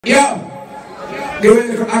Yo! Give me a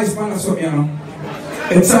little ice man or something, you know.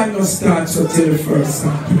 The time don't start so till the first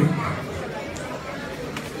sample.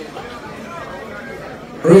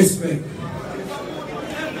 Respect.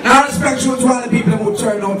 Now respect you to all the people who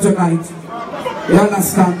turn out tonight. You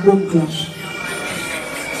understand? Boom clash.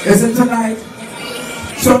 Listen tonight.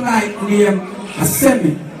 Tonight name a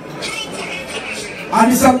semi.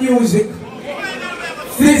 And it's a music.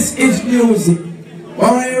 This is music.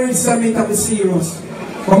 But when you read something that is serious.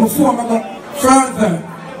 But before I go further,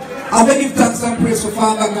 I will give thanks and praise for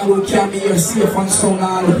Father God who carry me here safe and sound and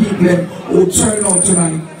all the people who turn out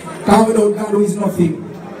tonight. God without God who is nothing.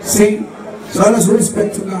 See? So let's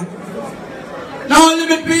respect to God. Now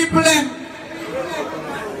limit people then.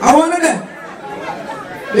 I want to them.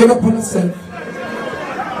 Big up on yourself.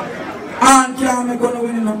 And can't make gonna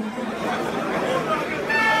win enough.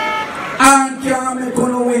 And can't make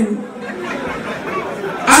gonna win.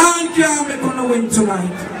 And can't make gonna win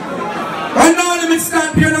tonight. But now let me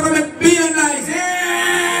stand here and I'm gonna be nice. Yeah.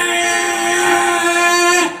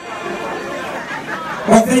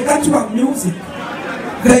 But they got to have music.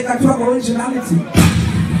 They got to have originality.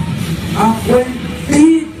 And when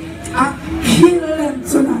they are killing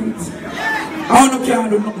tonight, I don't care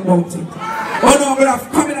do nothing about it. I don't know if I'm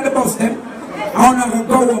coming at the bus them. I don't know if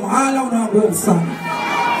go home. I don't know if I go outside.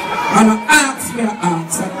 And I ask me, I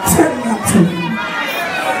tell me that to me.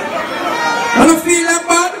 I don't feel that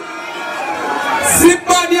bad. Sleep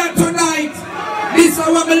on here tonight. This is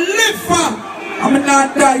what I live for. I'm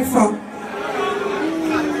not die for.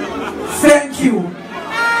 Thank you.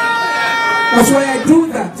 That's why I do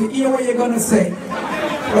that, to hear what you're going to say.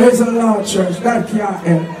 But there's a Lord church, God can't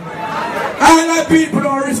help. All the people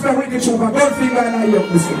don't respect Ricky Chopper. Don't think I like you,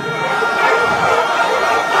 listen.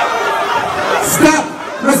 Stop.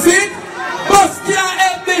 That's it? Bus can't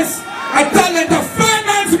help this. I tell you to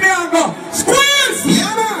finance me and go. Squeeze!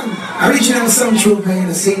 Yeah, man. Original sound trooper, you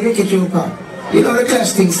know, see, Ricky Chopper. You know the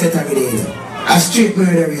clash thing set every day. A street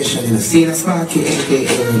murderation, you know, see the Sparky, a.k.a.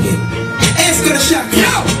 again. Ace to the shot.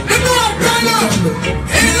 Yo! The door, turn up!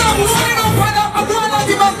 It's not running up and up. I'm going to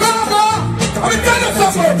give a brother. I'm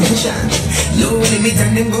telling you something. No limit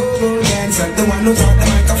and them go dancer. The one who taught the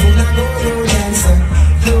microphone and go dancer.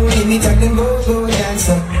 No limit and them go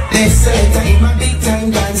dancer. Let's select him a big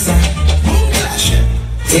time dancer. Boom clash.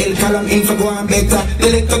 Tell Callum in for go on better.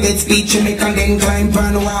 They let to get speech and make and then climb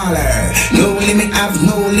pan waller. No limit have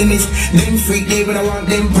no limits. Them freak they would want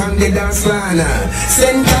them pan the dance floor.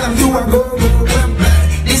 Send Callum to a go clapper.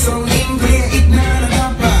 This song him play it not a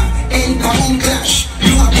rapper. Ain't a boom clash.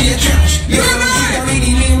 You a be a trash. You don't see the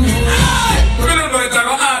reading him.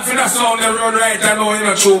 That sound they run right I know in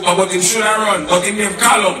a trooper, but him should have run. But him name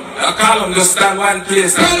Callum. Callum just stand one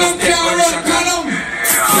place. Callum can't run, Callum.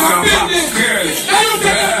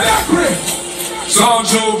 Sound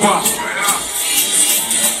trooper.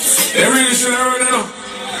 They really should have run, you know.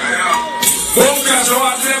 Boom clash, I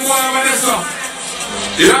want them one over there, so.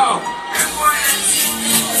 Yo.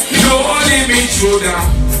 No limit shoulda.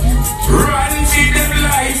 Run to them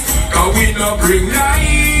life. Cause we no bring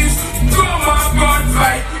life. Come on, gun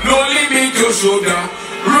fight. No limit you shoulda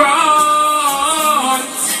run.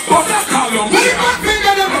 What's that Callum? What is my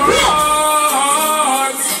finger in the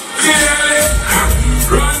Run. Clearly.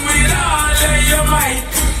 Run with all of your might.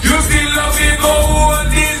 You still love it, go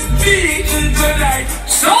on this beating tonight.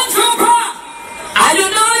 Sound trooper. I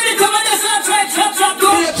don't know if you come on the side, try to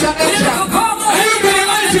go.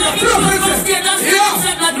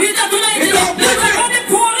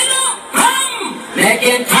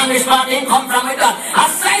 Party come from with that. A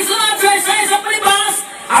size of that tray, size up the boss.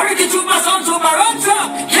 A Ricky Trooper, son trooper, run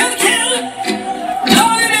truck. Kill. No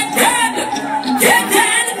limit, dead. Dead.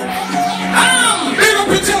 Big up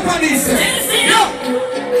your Japanese.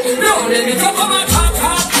 No limit, come on, talk.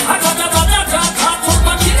 I talk.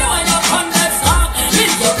 Trooper, kill you when you come that stop.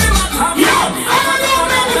 This will be my top. No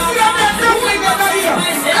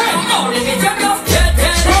limit, I'm just dead.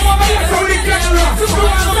 Come on, man, let's only get around.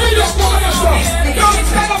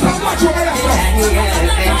 Yo,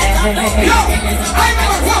 I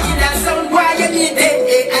never walk. That sound why you need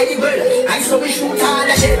it, I saw we shoot all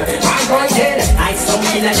of them. I'm going dead. I saw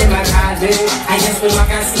me like them a card. I just will walk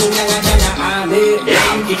and slow down and army.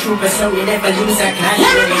 I'm the trooper, so we never lose a clash.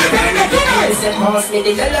 I said, boss me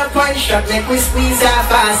the yellow point shot, make we squeeze our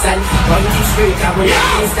fast and point it straight. I will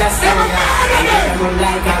use that sound. I never run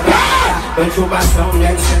like a rock. When trooper sound,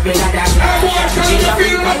 them stepping at that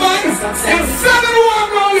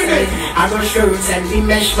I got shirts and we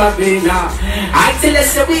mesh for dinner. I tell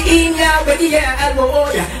us that we in here, but yeah, I go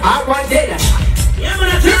on. I want dinner. Yeah, man,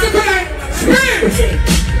 I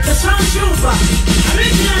The sound trooper.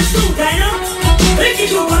 Original shooter, you know? Ricky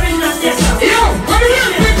Trooper, original station. Yo, when you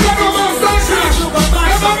hear people about Sunshine,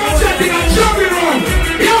 everyone chatting and jumping around.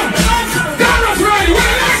 Yo, that was ready. What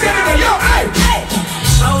did I say to you? Yo, hey.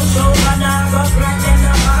 Sound trooper, now go grand in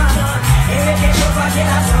the mother. Ricky Trooper,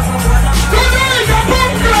 get us off of what I'm So there is a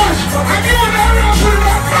boom crash. I give it a rap for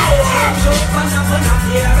the power. Sound trooper, now go knock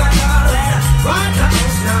here and all that. Water,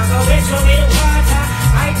 now go wet you with water.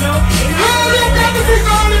 I know. Oh, look at the big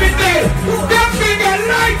all in it there. That big and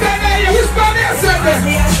light and there. You whisper there, sir.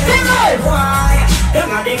 Good night. Them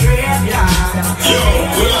are the graveyard.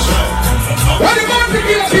 What the most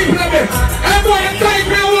people of it? And boy, the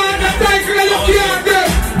tiger one, the tiger you can't get.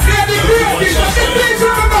 They're the greatest of the things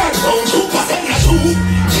of the man. Sound trooper, send us who?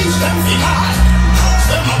 Teach them the hard. Ask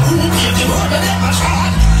them a who, give the word of them a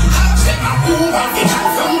shot. Ask them a who, and the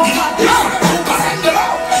time from the hot. Sound trooper, send them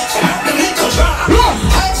out. Send them little drop.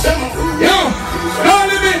 Ask them a who. Yo, no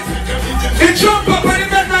limit. The jump up and the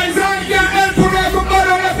midnight zone can't help for us from God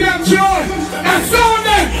on the damn joy. And so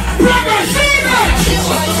then, brother, see that.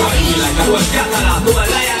 No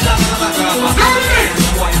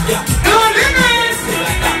limit.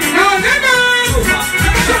 No limit.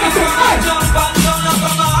 Jump and down up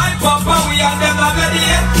on my high papa, we are them not ready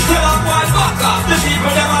yet. Tell them one back up, the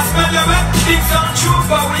people them are spend them up. Big sound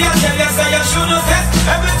trooper, we are tell you say you should not test.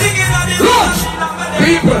 Everything in the Look,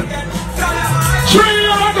 people. 3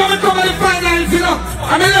 years ago, we come to the finals, you know.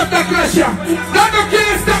 And I left that clash here. That no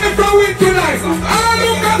can't stop me from win tonight. All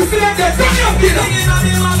who come see them there, turn it up, kiddo.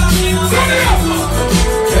 Turn it up.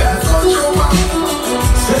 Yeah, sound trooper.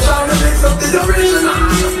 Switch on the mix of the original.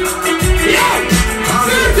 Yeah.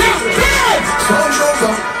 See it here. Come on. Sound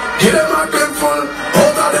trooper. Get them a clip full.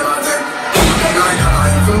 Hold on them a tip. Come like a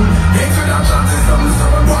rifle. Make it a chat is something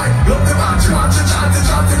so white. Look the batch,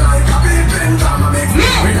 chatting like a big thing. Time I make it.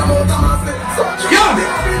 We don't know the master. Yo,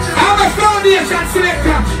 I'm a foundation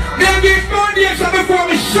selector. They give foundation before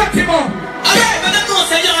we shut him up. Okay, but the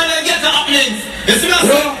most of y'all don't get the happenings. You see what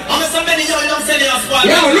I'm saying? I'm so many y'all don't say they are squad.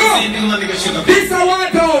 Yo, look. This is one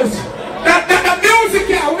of those. That the music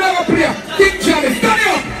here will never play. King Charlie, stand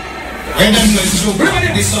up. And then it's true.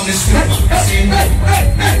 This song is true.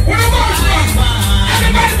 Hey, what the boss, man?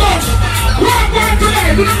 Everybody boss. Walk one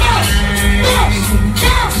tonight, to the boss.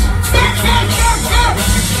 Boss.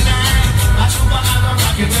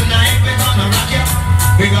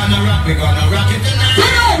 We're gonna rock it tonight.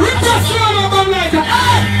 Come on, request all of them like that.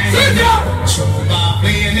 Hey, sit down. Chupa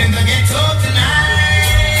playing in the ghetto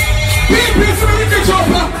tonight. People is ready to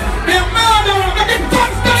jump up. They're mad at them. They're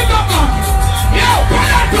guns stand up, man. Yo, put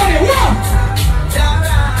that on it. What?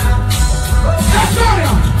 That's right.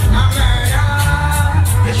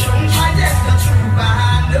 You shouldn't try this, the trooper.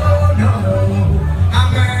 No.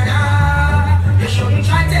 I'm murder. You shouldn't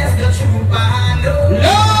try this, the trooper. No.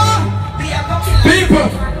 People,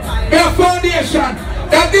 their foundation,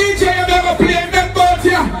 that DJ you never play in them boat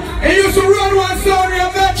here. He used to run one story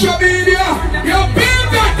of Metro Media. You build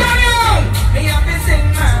that, Daniel! Me have been sing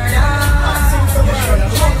murder.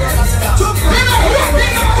 You know what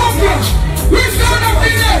in the book? We stand up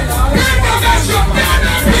in there. Build the Metro,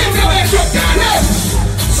 Daniel! Build the Metro, Daniel!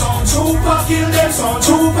 Sound trooper kill them, sound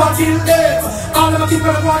trooper kill them. All of the people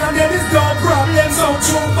that want them is no problem. Sound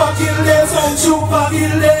trooper kill them, sound trooper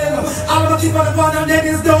kill them. All of the people that want them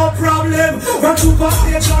is no problem. When trooper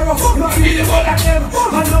say Charo, you feel the whole of them.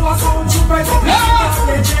 I know a sound trooper is a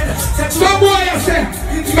legend. Some boy you say,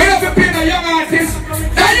 me have to pay the young artist.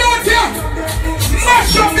 Now you here,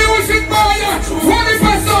 mash up music boy. One if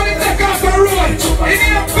I saw it take off the road. In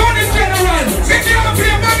the money general, me can't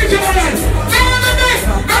play money general. Now on the next,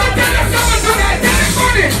 gotta tell you something tonight. Get it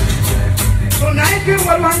money. Tonight we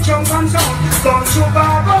will want jump and sound. Don't you go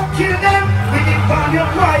kill them with the bomb you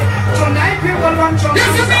cry. Tonight we will want jump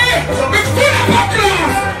Yes, and me, sound. me full of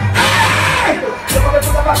applause. Hey! Look,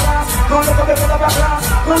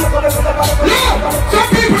 some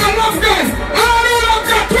people I love God. All who love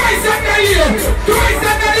God twice in the year. Twice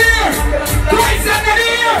in the year. Twice in the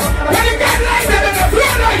year. When you get lighter than the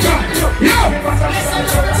floor lighter. Yo,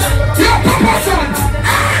 Papa son.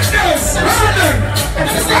 Anders, son.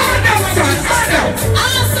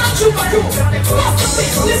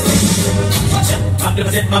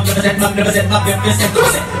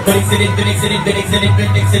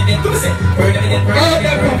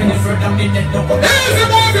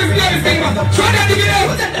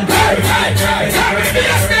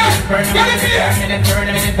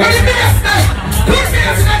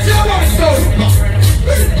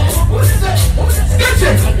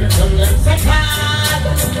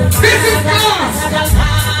 This is class.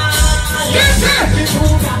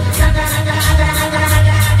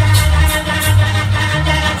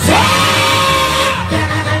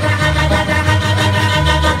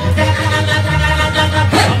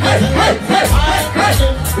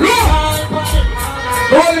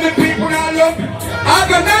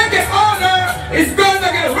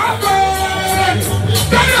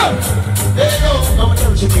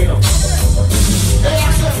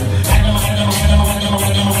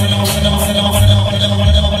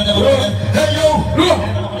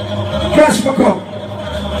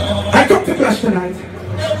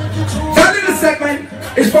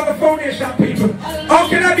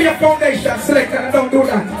 be a foundation selector and don't do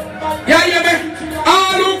that. Yeah, yeah, man.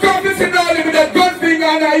 All who come to sit down with that gun finger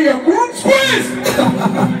on our ear. Squeeze!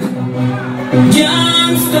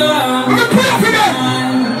 Gangsta. I'm gonna pray for that.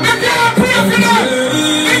 I can't pray for that.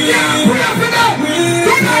 I can't pray for that.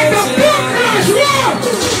 Tonight the book clash war.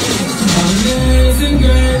 Amazing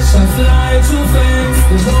grace, I fly to fence.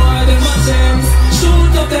 The boy, them a chance.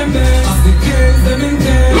 Shoot up them beds. As the kids, them in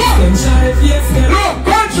there. Them child, yes, them. Look,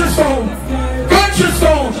 country stone. Country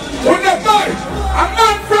stone. On the boy. A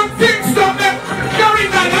man from Kingston, them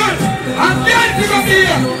carrying that hand. I'm dancing up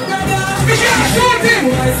here. We can't shoot him.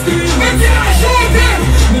 We can't shoot him.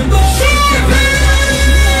 Shoot him.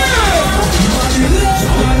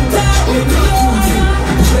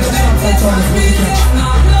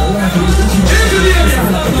 Into the area.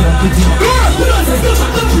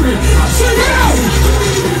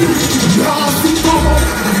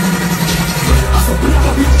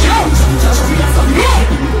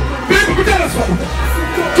 People tell us what.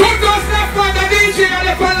 2005, the DJ and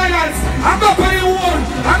the Alliance. I'm up on the one.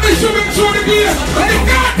 I'm issuing through the gear. And the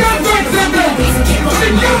goddamn fights are there. The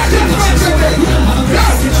goddamn fights are there.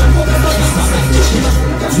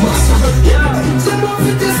 Some of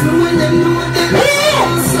it is me when them know them.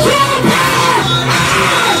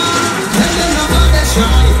 Tell them about the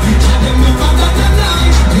try. Tell them about the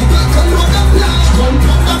lie. They got to know the blind. Come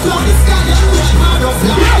from the floor, the sky and right out of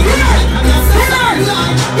line. And that's the lie.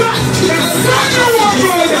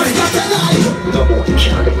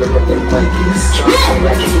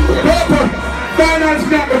 Finance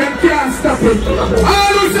snap, but them can't stop it.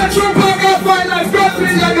 All who say true power finance, God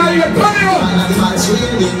bring your guy here. Turn it up.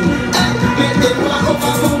 Make them walk up a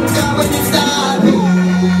boom, come when it start.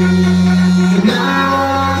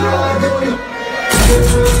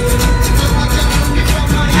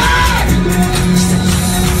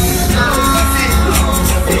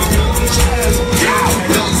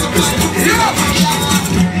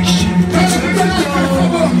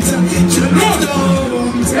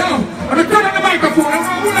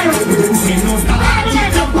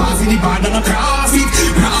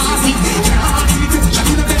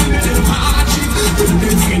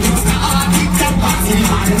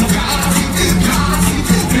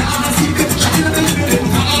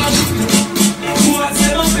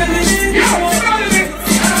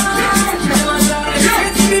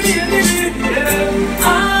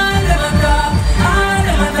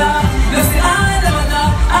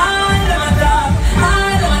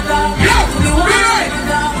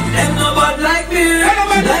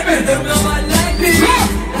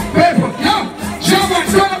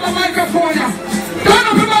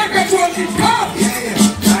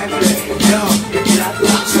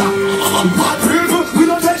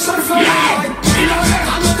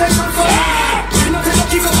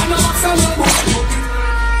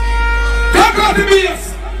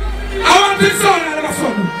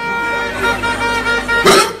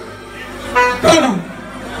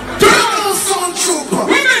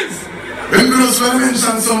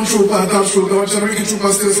 Some trooper, that trooper, watch the Ricky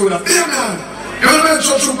trooper still so that. Yeah, man. You're gonna make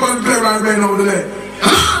sure trooper and play right now today.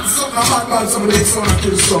 Something hard about some of the sound and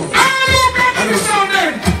kill some. Look at the sound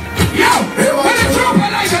then. Yo, when the trooper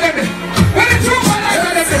like that, when the trooper like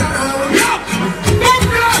that, yo,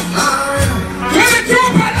 look at when the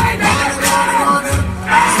trooper like that.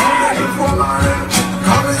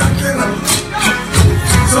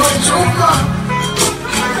 So trooper,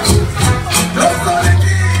 let's go the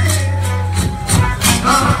key.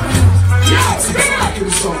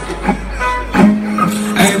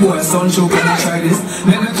 Hey boy, son, show can I try this?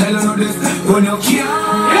 Let me tell you this. When you can't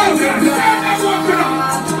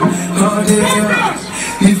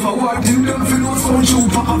if I walk in them for no sound show,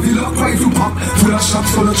 pack a villa, quite to pop, full of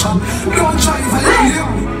shots, full of chop. Don't try if I let you.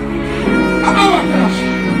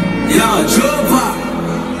 Yo, trooper,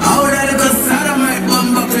 how would I look at Saddamite bomb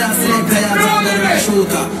back to that selector, that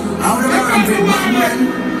shooter? How would I run for Batman?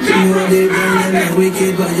 You know they burn them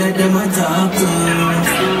wicked, but yet them a talk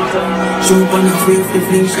shoot on a free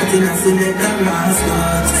fling shot in a selector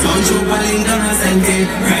rascal. Sound trooper link on a sente,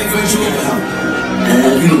 rifle trooper.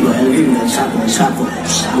 El gringo, chapo.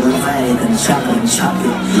 I'm gonna fight and chop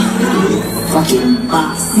it. Fucking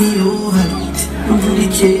boss. See you over it. Over the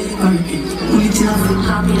cake on it. Pull it off.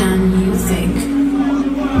 Happy than you think.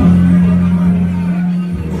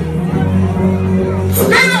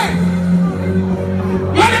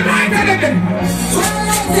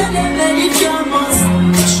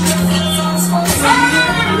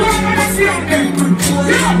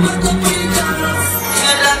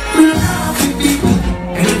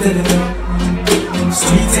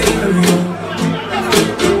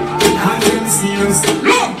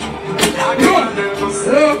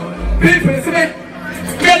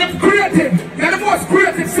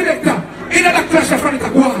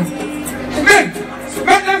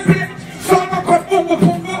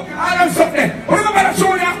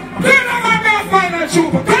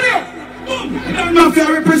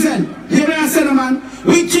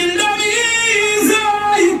 We kill them easy.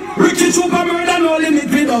 Ricky Chupa murder no limit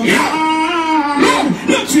with us.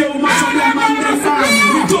 Not you much of them man they fan.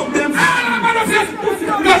 We took them fan.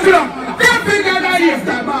 Look it up. Them figure that yes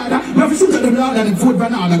that bad. We have to shoot at them louder than food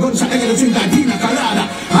banana. Gunshot they get to drink that Tina Colada.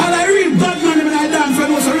 All I real bad man when I dance for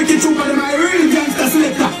those Ricky Chupa them I real gangster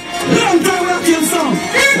selector. Long time we kill some.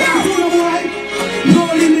 No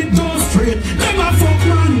limit don't straight. Them a fuck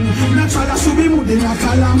man. Natural should be mood in a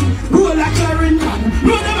column. Roll like Clarin man.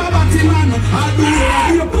 No them a batty man. I do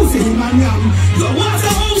it your pussy man yam. You want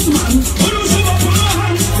the house man. Who don't show up on your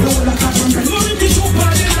hand. Roll like a drunken. No Ricky Chupa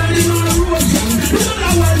they are in on the road jam. You know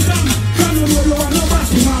that welcome. Can you know you are no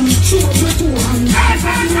batty man. Show up with two hands. I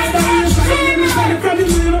can't know that you can't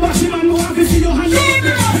you know batty man. You have to see your hand. You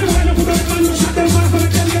want to put up man. You shut them fast for the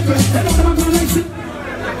 10 get rest. They don't have no like it.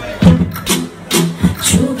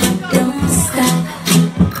 Chupa don't stop.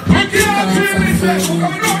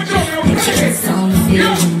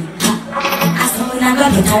 I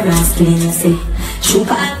got the harassed killing you say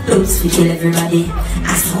Chupa and blues we kill everybody.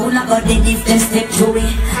 As soon as I got the different step to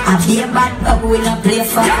it, I be a bad dog will not play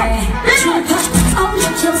for her. Chupa, oh you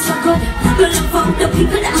kill so good. You look for the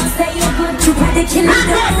people that say you're good. Chupa they kill them.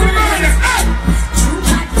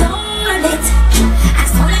 Chupa don't run it. As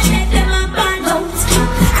soon as I let them a band out,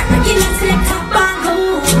 I regular select a band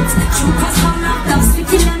out. Chupa's come out of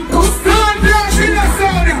sweetie and pussy.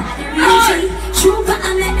 Chupa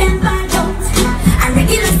and let them band out. I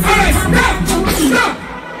regular select a band out.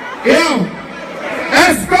 Yo,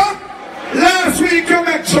 Esco, last week you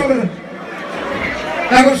make trouble.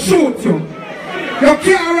 I go shoot you. You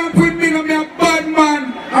can't rap with me, no me a bad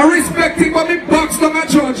man. I respect him, but me box to my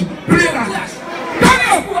judge. Play that. Come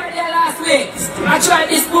on! Who were there last week? I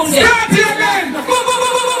tried this boom there. Start it again! Boom, boom,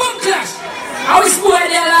 boom, boom, boom, boom, clash. I was who were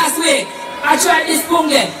there last week? I tried this boom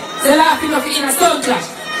there. They laughing off in a stone clash.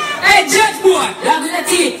 Hey, Judge boy, love in the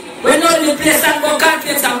teeth. We know the place and go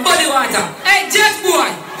conflicts and body water. Hey, Judge boy,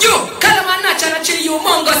 you, call him a natural and chill you,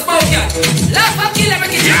 mongus poker. Laugh and kill him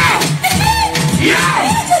again. Yo!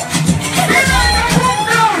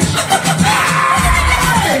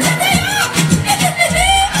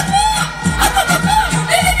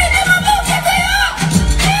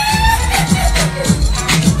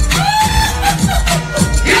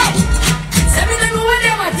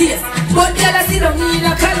 But girl I sit down in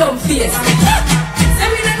a column face. Say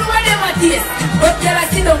me don't know what them a taste. But girl I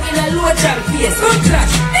sit down in a low child face. Don't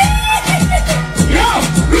clash. Yo,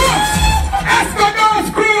 look! Esco no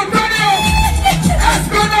screw, turn it up!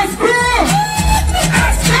 Esco no screw!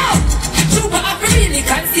 Esco! Chupa I really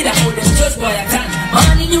consider how them judge boy a can.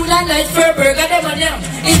 Morning you and night for burger them on them.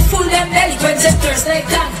 It's full them delinquent sectors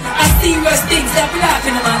like that. I serious things that be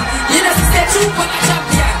laughing man. You know say Chupa a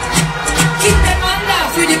champion. Keep them on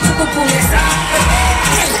laugh with the poo-poo-poo.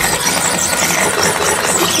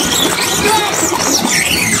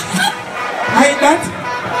 Hide that?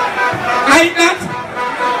 Hide that?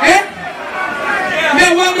 Eh?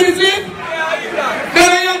 Now 1 minute leave? Then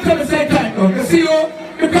I am to the same time though. You see you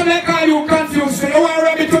come like all you confused. You want to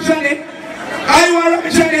rub it to Johnny? I want to rub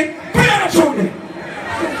it Johnny? Put it on Johnny.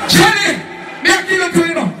 Johnny! Me a kill it to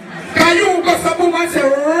you know. Can you go some boom and say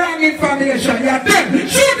wrong information? You're dead.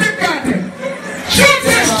 Shoot him, Carter. Shoot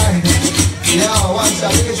him! Yeah, one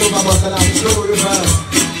shot, we can show my boss and I'm slow reverse.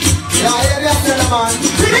 Yeah, yeah, yeah, man.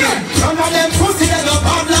 None of them pussy, they don't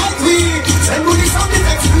have like we. Send money from the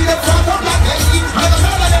next we the front of black and eat. None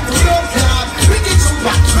of them to love club. We can shoot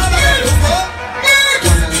back. None of them to go.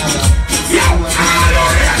 Yo,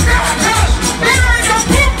 hallelujah, God. There is a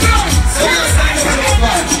book club. So you're saying it's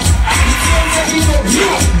over.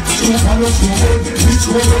 Yo, shoot on the road. Which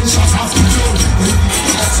one will shut us to do?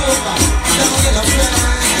 That's over. Don't get a friend.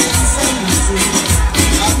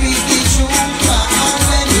 I beat the Chupa, and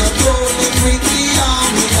when you're going with the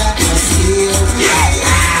army, that was still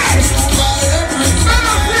Chupa every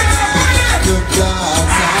time. Good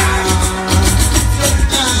God,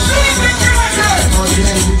 all the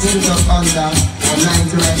everything's up under, or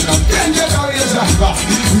 9 direction. Then get out your driver.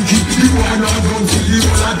 We keep you one on, don't see you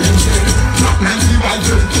one of them say, not 90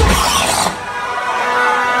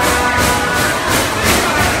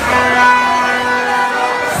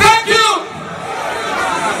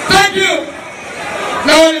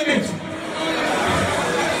 No limit.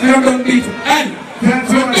 We don't beat it. And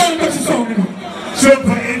don't touch the song anymore.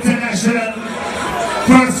 Super International.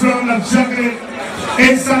 First round of juggling.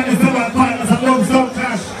 Inside the double partners and love stop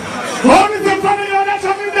clash. What is the family on that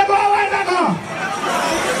juggling the ball right now?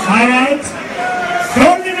 Alright.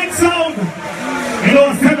 Don't limit sound. You know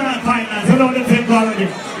semi-finals. You know the thing already.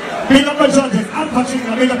 Big up the judges. I'm touching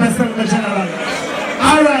the big up the general.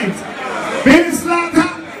 Alright. Big Slaughter.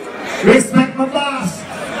 Respect my boss.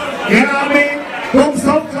 You know what I mean? Boom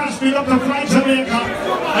Sound Clash, big up to Fly Jamaica.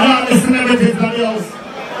 And all the celebrities on the house.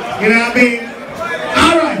 You know what I mean?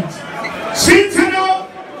 Alright. See now,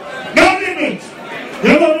 no limit.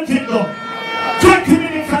 You know the thing though. 20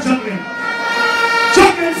 minutes of juggling.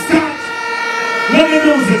 Juggling start. Let the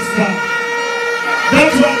music start.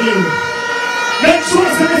 That's what you do. Make sure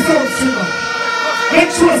it's the sound singer.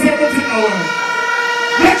 Make sure it's everything I want.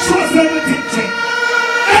 Make sure it's everything check.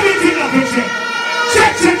 Everything I can check.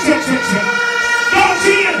 Check, check, check, check, check. Don't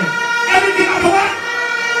see it. Everything I can want.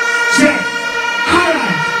 Check.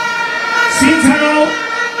 Alright. See now.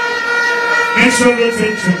 Make sure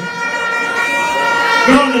everything check.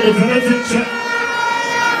 Go on with everything check.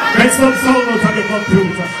 Make some sound out of the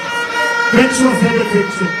computer. Make sure it's everything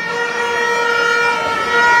check.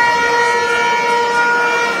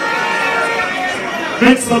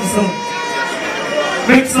 Make some sound.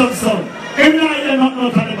 Make some sound. If not, you're not out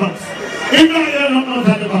of the box. If not, you're not out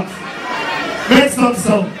of the box. Make some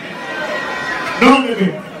sound. Don't leave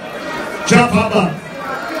it. Jump up.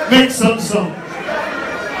 Make some sound.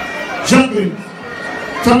 Juggling.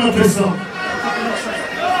 Turn up the song.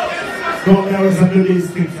 Go there and do these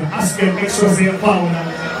things. Ask them, make sure they're power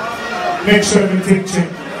now. Make sure everything check.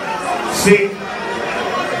 See?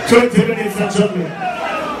 20 minutes of juggling.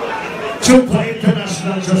 Chupa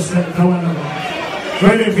International just like the one of them.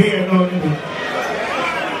 Ready for you, no limit.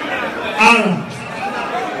 Alright.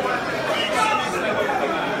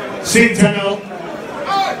 See it now.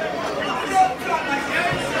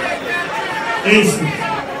 Easy.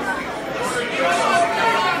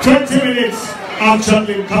 20 minutes of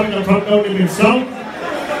juggling coming up from no limit sound.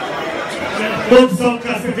 Both sound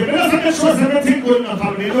cassette. But doesn't make sure everything good enough,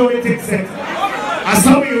 family. You know everything set. That's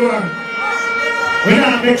how we work. We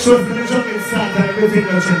now make sure that the juggling start and everything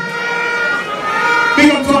will check. Big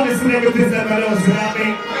up to all the celebrities that are lost, you know what I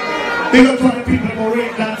mean? Big up to all the people who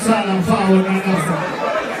rate that side and forward and after.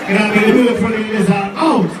 You know what I mean? The beautiful ladies are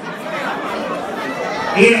out.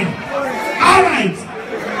 Yeah. Alright.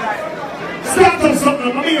 Start up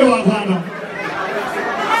something. Let me go up one now.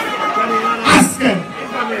 Ask them.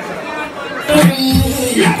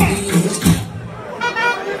 Yeah.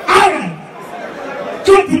 Alright.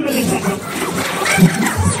 20 minutes ago.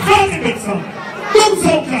 Boom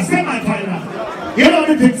Sound Clash, semi-final. You know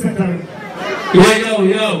the thing, Secretary. Yo.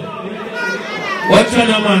 What's your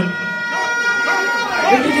name, man?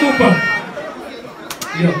 Get the trooper.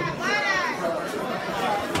 Yo.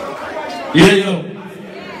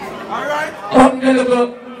 Alright. I'm gonna go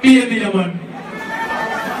baby, man.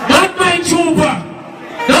 Not my trooper.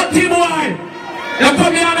 Not team wide. You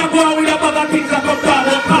come here and go with a bag of things that come down.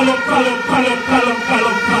 Column.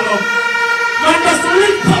 Man, just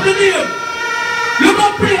lift up the name. You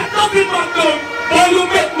don't play nothing but them, or you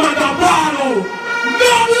make man a ball.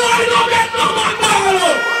 No boy, don't make no man ball.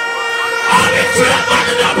 All the straight man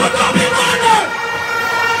in the put up in man.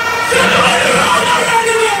 See the way around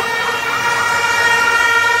already there.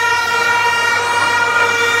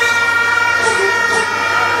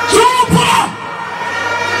 Trooper,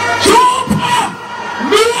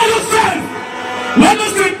 know yourself. When you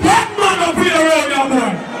see bad man up here around your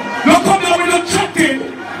boy, you come here with a check-in.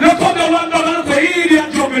 You come here one dollar for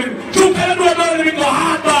idiot juggling. Trooper, you don't even go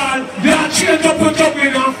hardball. They are change up with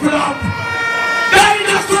juggling and flop.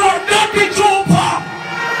 Dinosaur, dirty trooper.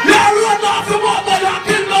 They are run off the mob, but you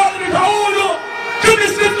kill all of it. Hold up. You be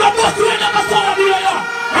slip the bus, you ain't never saw the way.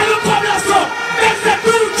 And you come here, so. They say,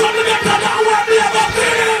 do trouble maker, that word they ever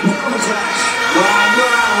seen.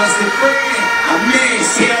 Was the friend of me,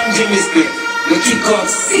 Sam Jimmy Smith. We kick off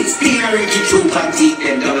 16 Ricky Trooper teeth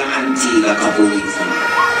them double Antigua a couple weeks ago.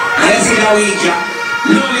 And you see that week,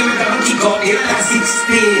 no limit of a kick off the other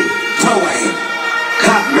 16 Tower Hill,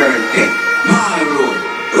 Cockburn Peck, Mall Road,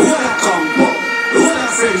 the whole of Combo, the whole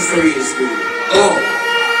of French Ferry School. Oh,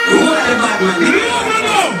 the whole of the Batman.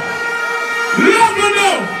 Love you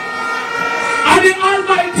know. And the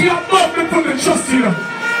Almighty above me put the trust in you.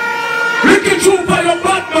 Ricky Trooper, your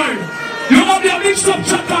bad mind. You have your mixed up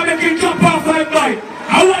chatter making drop off like bite.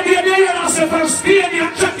 I want you to hear yourself and stay in the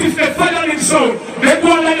attractive they firing sound. They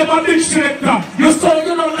go like them a big selector. You saw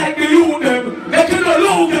you don't like the you them. They can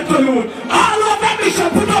alone get alone. All of them mission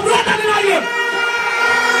put up blood in the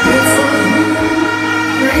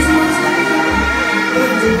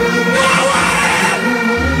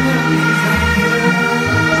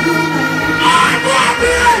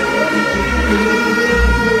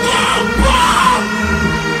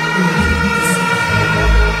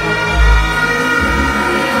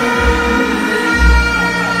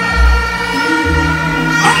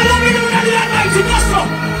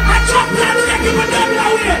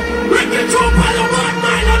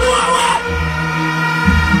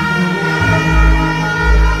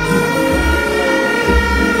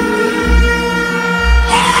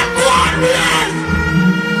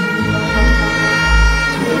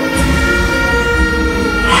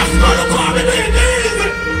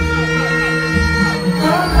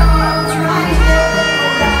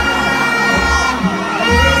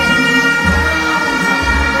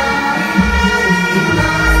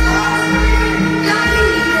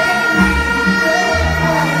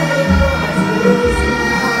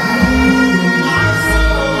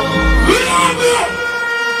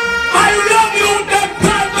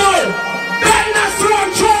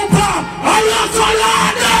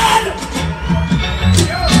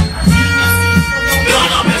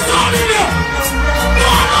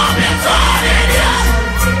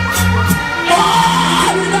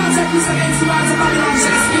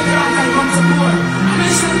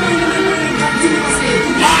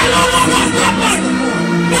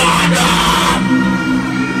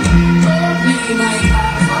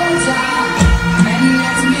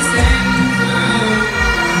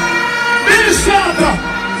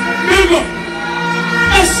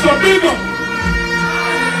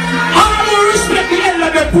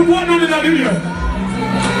put one hand in the video.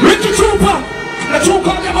 Ricky Trooper, the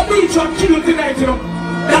Trooper never beat you and kill you tonight, you know.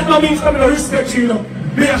 That no means I'm going to respect you, you know.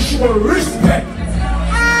 They are sure respect.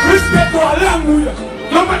 Respect for a long way.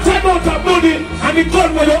 No matter amount of money and the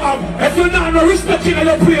gun where you have, if you're not no respect in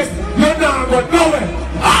your place, you're not going nowhere.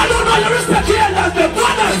 I don't know you respect your elders, the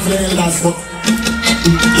brothers. You see elders, but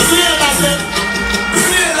you see elders, you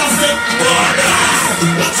see elders,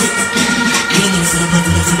 that's it. You know, so I'm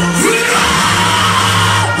going to do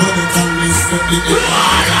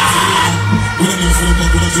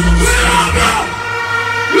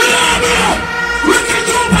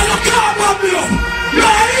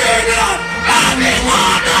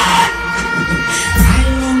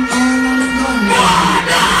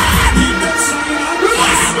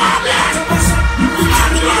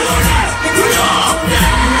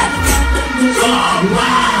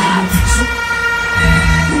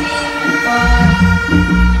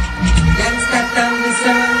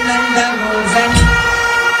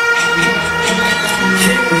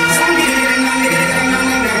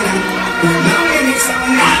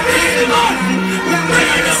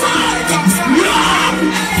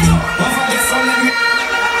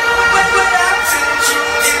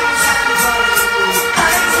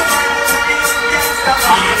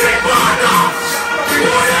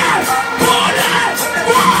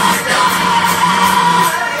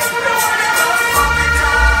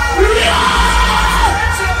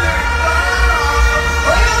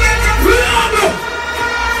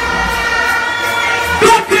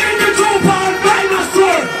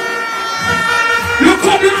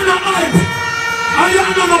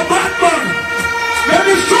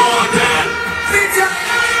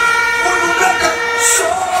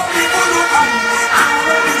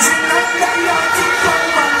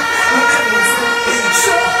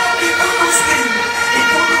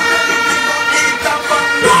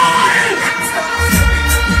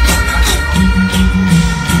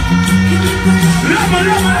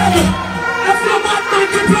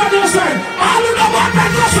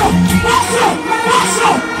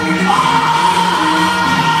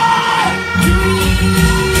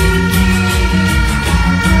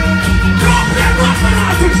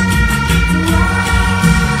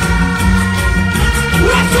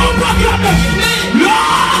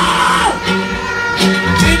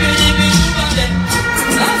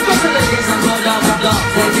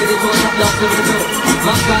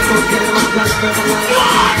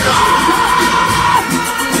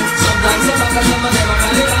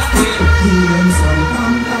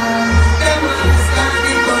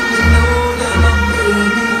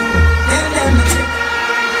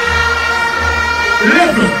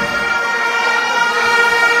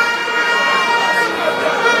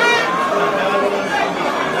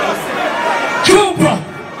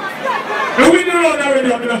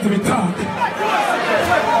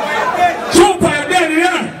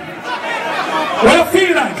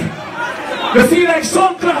You feel like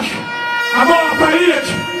sun clash. I'm all up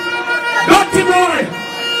age. Dirty boy.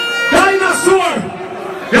 Dinosaur.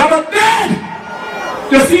 You have a dead.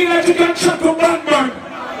 You feel like you can shut up Batman.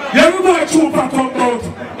 Every boy trooper come out.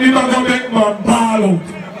 He not gonna make man ball out.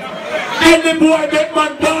 Any boy make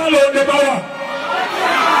man ball out, they go.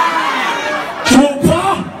 Trooper.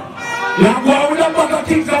 You go out with a bag of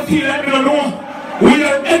things that feel like you don't know. We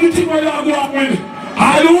have everything where you go out with.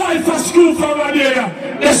 All the wife for school from over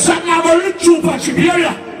there. The son have a rich trooper, she hear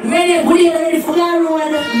ya. Ready for the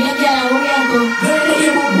road. Yeah, we go. Ready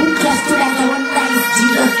to book class to that one nice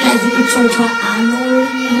Jesus Christ with the trooper. I know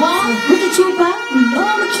what? With the trooper? No,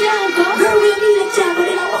 I can't go. Girl, we need a job, but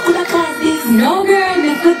they don't walk with the class this. No, girl,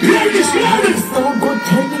 make a job. So good,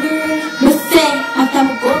 tell me, girl. You say, after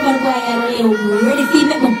I go over the boy, I don't ready to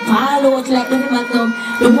make my ball out like the magnum.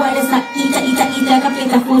 The boy just like eat like a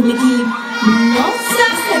plate of food with him. No, sir,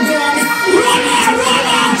 girl.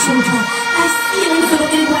 I see him so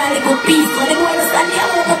the boy like a piece, but the boy just standing out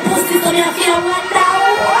like a pussy, so they feel one down.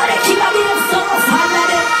 They keep on being so fun like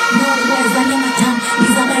that. No, the boy is a young man.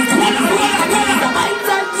 He's a bite. He's a bite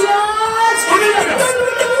of judge.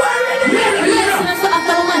 Listen, so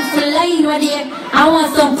after a man flying one day, I want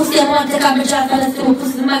some pussy. I want to take out my jaw and see my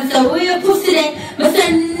pussy. The man said, where your pussy there? I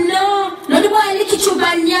said, no, the boy lick it up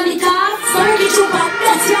and yam it off. So lick it up and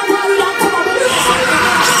that's your boy. You don't come up with it.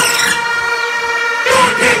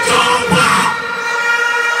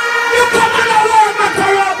 You come on the world,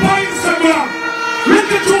 material points, Instagram. Let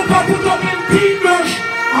the trooper put up in paintbrush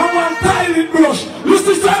and one tiling brush. You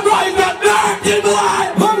see some boy is a dirty boy.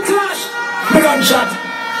 Bomb clash. Big gunshot.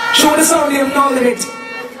 Show the sound him no limit.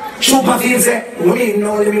 Trooper feels it. We ain't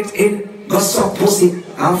no limit in. Go suck pussy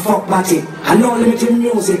and fuck batty. And no limit in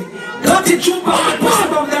music. Dirty trooper, push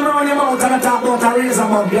them them around your mouth and I talk about a razor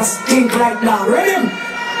bump. You stink like that. Ready?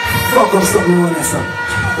 Fuck up something on yourself.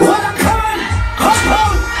 What a con! Hot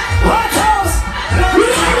pound! Hot house!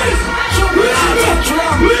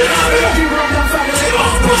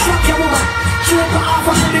 Suck your woman. Trooper off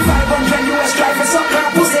of 7,500 US drive for some kind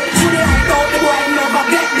of pussy. To the eye out the boy never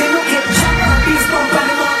get the look it. These bump and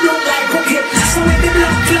the mouth look like cookie. So with the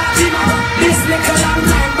blood clot him up. This little long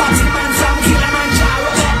time batty man from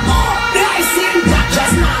Kilimanjaro. The ice in that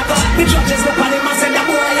just now go. The judges look at him and say the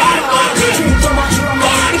boy drink too much rum.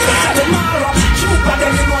 Because of the marrow. Trooper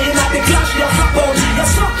then you know you're not the clash you're fuck out. You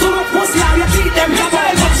suck too much pussy now you keep them cover.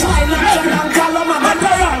 So I love them and call them a man.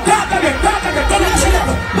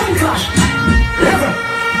 One clash. Never.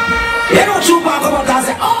 You know Trooper come out and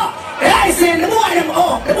say, oh, the ice in the boy them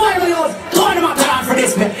the boy them use. Turn them out to for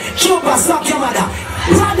this man. Trooper suck your mother.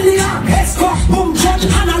 Rodney up, escort, boom, judge,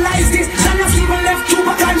 analyze this. Then you see when left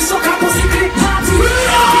Trooper time suck a pussy click party.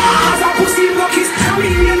 As a pussy buckets, I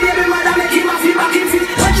mean you baby mother make him a feel back in feet.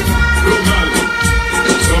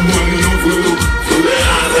 Someone you know will look.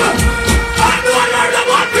 I know I learned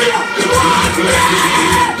about fear.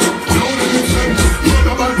 No, you're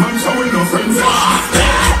the bad man, so we no friends.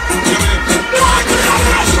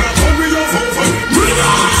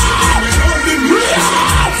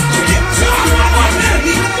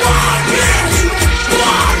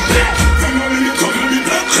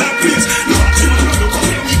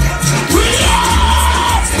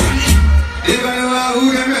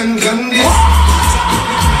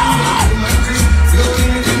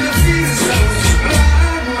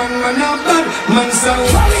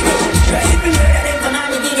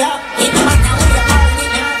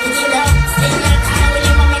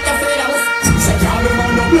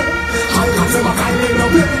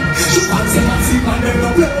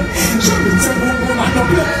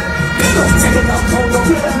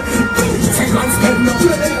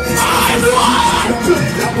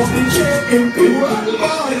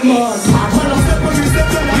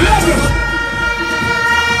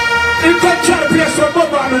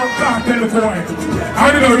 I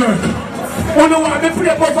don't know. One of them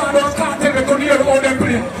play Bovano can't tell me to hear how they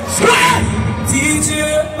play. Scream! DJ,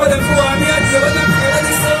 what the fuck, me and you, what the fuck, what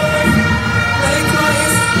the fuck?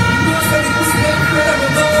 Likewise, you know, so the pussy them play them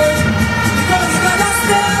alone. Because you got that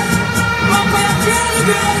step, vampire play the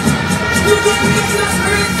game. You don't get to the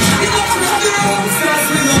spirit, you got to the game. Stars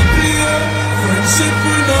we not play, friendship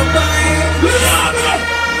we not buy.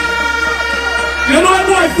 You know I'm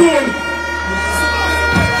my fool.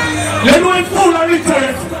 You know I'm full of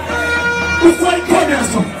intellect. Before I come here,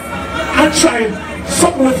 son, and try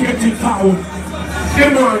something with your teeth out. You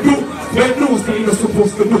know, you knows that you're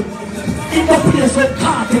supposed to do. In the place of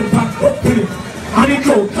cartel back up in it, and it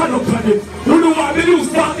go turn up on it. You know what they use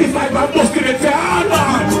 45 and busting it, say, ah,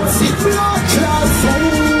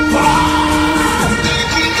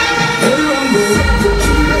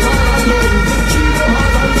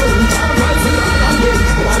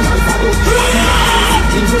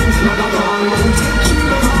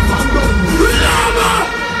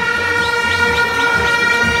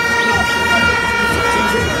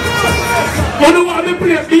 you know what I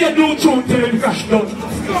play? Be a new tune till it crash down.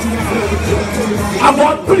 I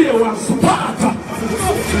want to play one Sparta.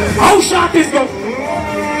 How short is that?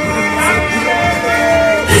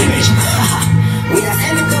 We are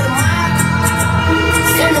sending to the mark.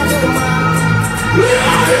 Send them to the mark.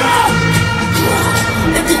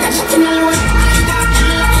 The thing that's shutting alone.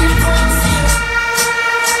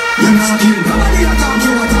 You're not here. Nobody at all.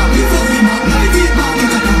 You're not all. You're fucking up. Like it, man.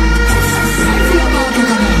 You're not all. You're about to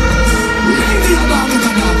get up. You're about to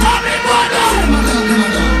get up. I'm about to get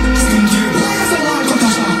up. Stinky. Why is the Lord got a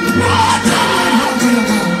shot?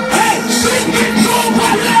 Hey! Stinky! Go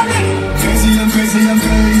back there! Crazy, I'm crazy, I'm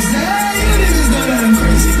crazy. You niggas know that I'm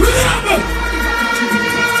crazy.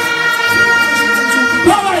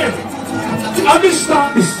 Let me start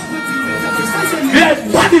this. Yeah,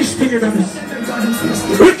 baddest thing in this.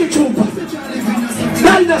 Ricky Trooper,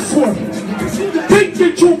 Dinosaur, Pinky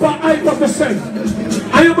Trooper, I got the same.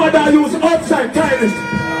 And your mother use outside toilet.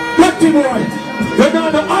 Dirty boy, you know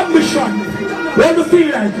the ambition. What do you feel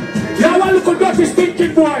like? You have a little dirty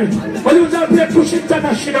stinking boy. But you don't play Push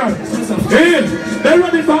International. Hey, they're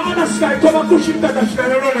running for Anna Sky, come and Push International,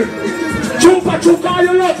 they're running. Trooper, all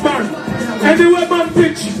you love, man. Anywhere man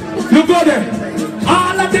pitch, you go there.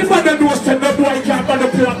 All of them are the most and the boy can't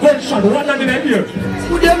play a gunshot. One of them in here.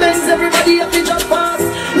 With your mess, everybody have to just pass.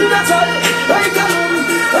 That's all. I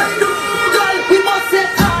do, girl. We must say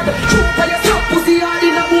hard. Trooper, you suck pussy hard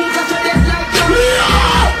in a boom. Got your dead like that.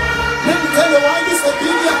 Let me tell you why this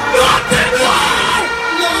opinion. Nothing why.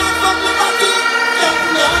 No, fuck me, fuck it.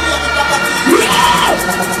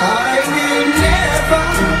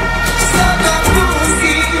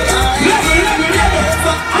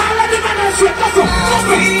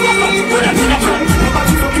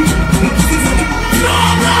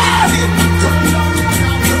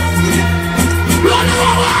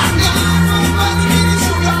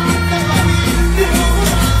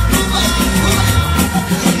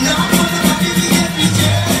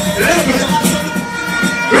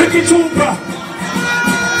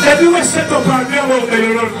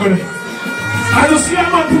 you run for it. And you see a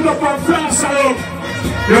man put up a flash around,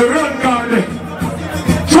 you run down there.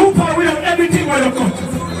 Trooper, we have everything where you cut.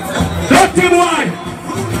 Dirty boy,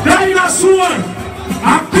 dinosaur,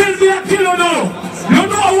 and kill me and kill you now. You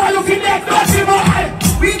know why you can get dirty boy?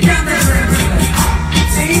 We can't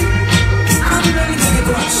see, I'm ready to get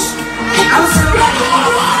rushed. I'm so ready to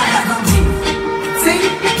come to you. See,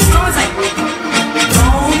 so it's like,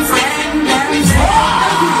 don't friend them,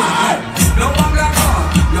 no one got caught,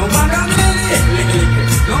 no one got million,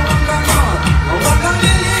 no one got caught, no one got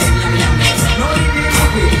million, no nigga,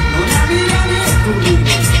 no nabby,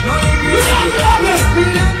 no nigga,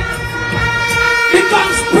 It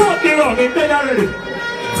comes broke the road, they dead already.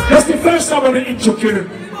 That's the first time I'm intro killing.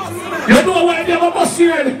 You know why they have a bus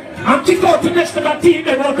here and kick out the next to the team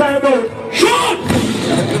they walk out about. Shoot!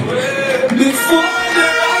 Before the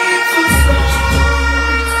rightful song,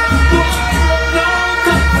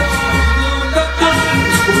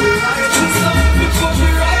 before the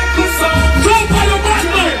rightful song. Jump on your back,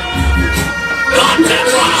 man! Don't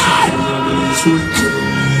take one!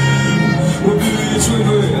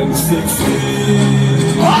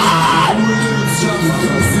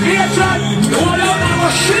 Here, John! You want out of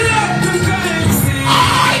a shit?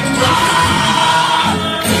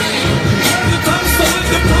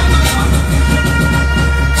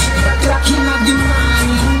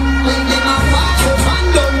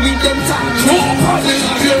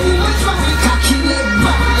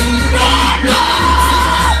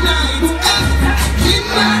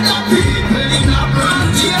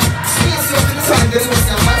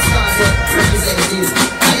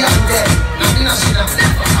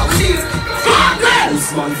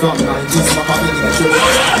 Man from 90s, my family got you.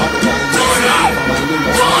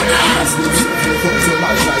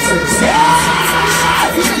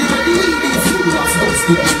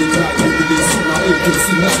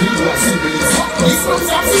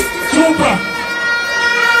 Super!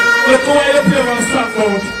 Look why you play on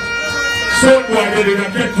Stanford. So why they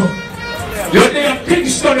didn't get to. You're there at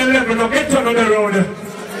Kingston 11, no get on the road.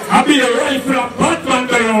 I'll be a rifle and Batman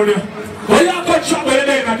around you. But you can't travel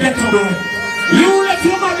there and get to boy. You left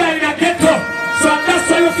your mother in a ghetto, so that's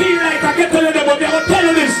why you feel like a ghetto leader, but they will tell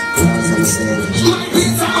you this.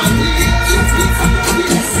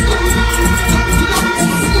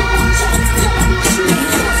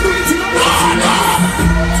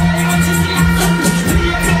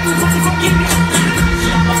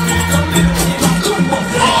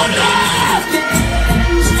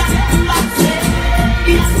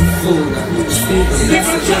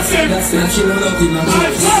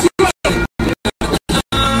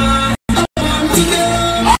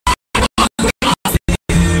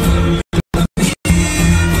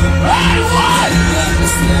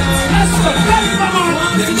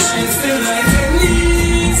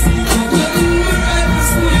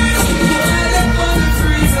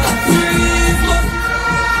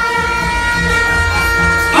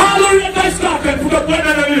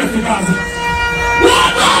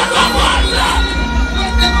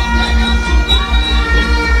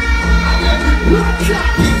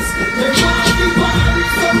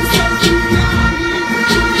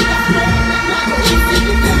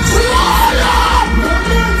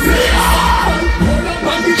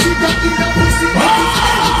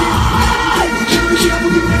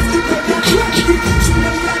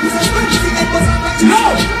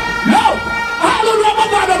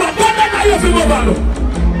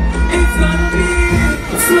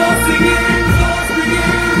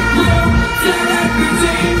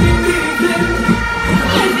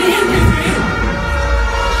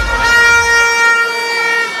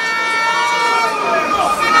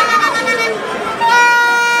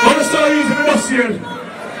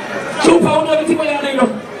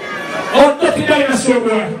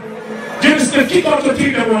 Kick out the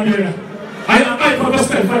team that one here. I am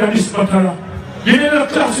understand for this batara. You need a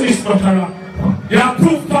class in this batara. You are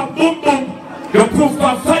proof for boom boom, you are proof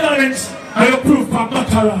for violence, and you are proof for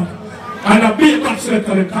batara. And a big match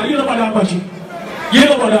letter, you know what I'm watching. You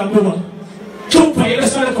know what I'm doing. Trooper, you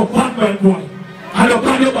listen like a Batman boy. And a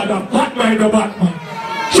bad about a Batman, the Batman.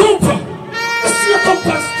 Trooper, you see a top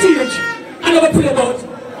on stage. I never play about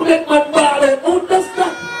make my ball out. Who does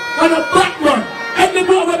that? And a Batman. Every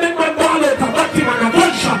boy will make my ball out. A Batman and a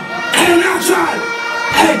gunshot. Hey, natural!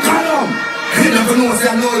 Hey, Callum! You never know what's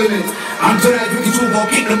that knowing it. And tonight, we get you about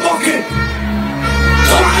kick the bucket.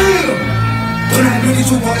 Come on, here! Tonight, we get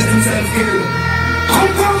you about let himself kill.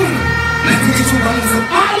 Come on! Let me get you about himself.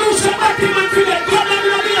 I lose the Batman to the gun and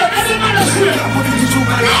the other. Every man is here.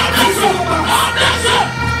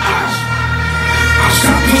 I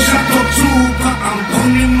shot you, shot up, trooper. I'm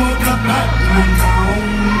pulling out the Batman down.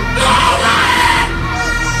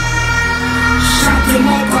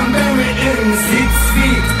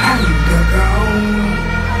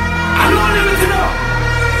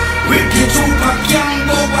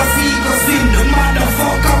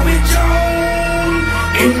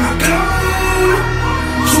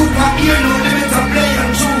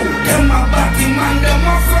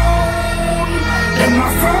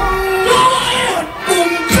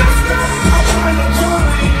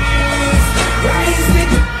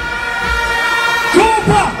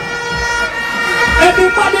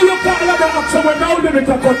 the action when now limit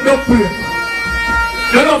a cut no play.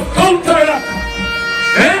 You don't counter that.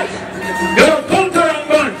 Eh? You don't counter that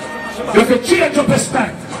man. You can change up a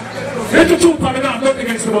style. If you choose for me now, nothing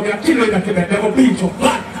against you, but you're killing that kid, they will beat you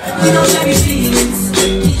back. We don't share the feelings.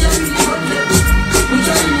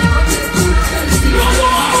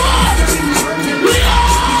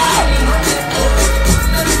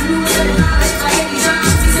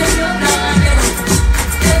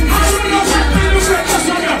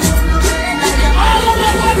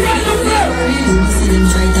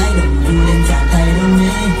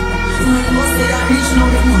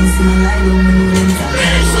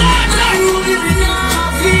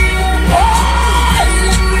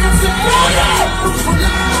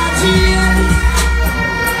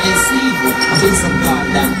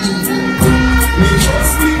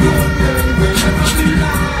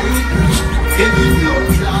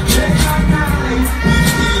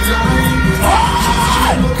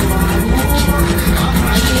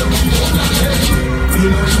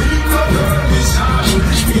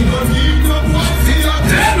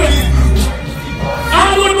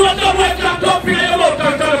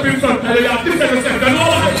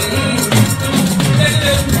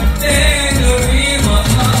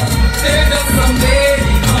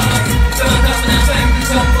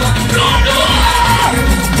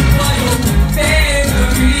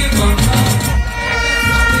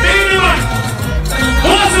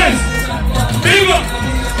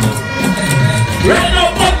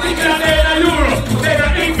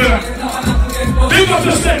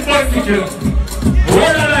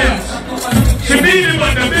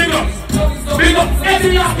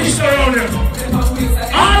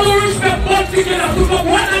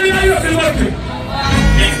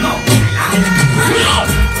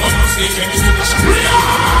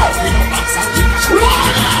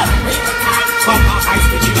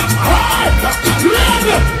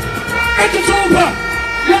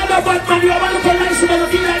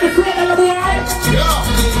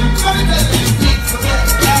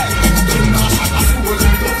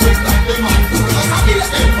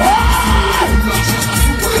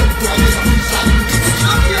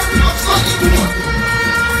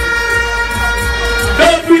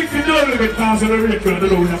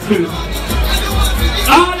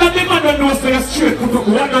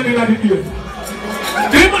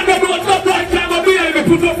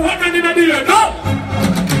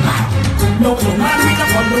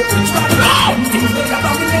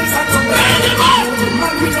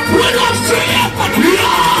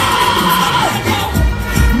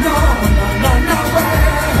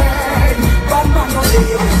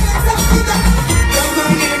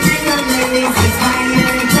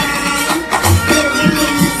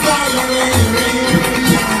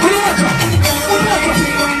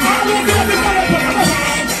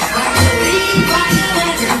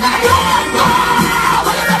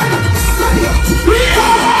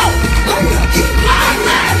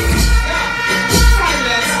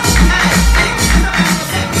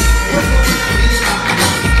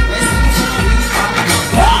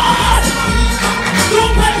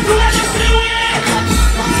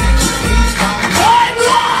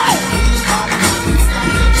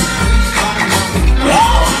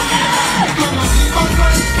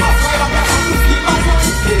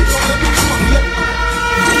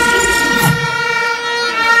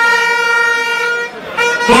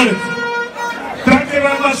 Thank you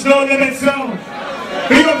very much, no limits now.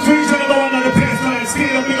 Big up to each and every one on the place tonight.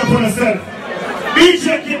 Speed up, big up on yourself.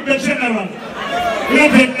 DJ Kim the General.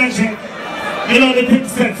 Living legend. You know the big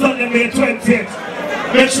set, Sunday, May 20th.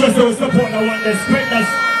 Make sure you support the one that spread us.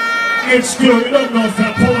 HQ, you don't know,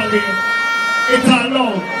 sir, power lane. It's all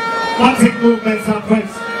low. Watching movements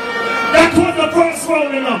happens. That was the first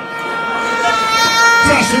round, you know.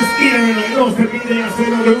 Trash is here, you know. You know, the media, so you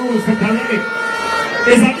know the rules for dynamic.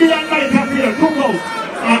 It's a day and night up here, cook out,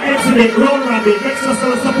 incident, round rabbit, make sure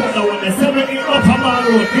you support the one, the 70 Upper Mall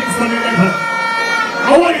Road, Kingston 11.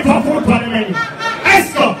 I want it for football in any. Let's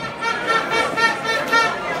go!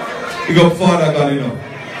 You got Father God, you know.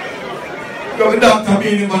 You got the doctor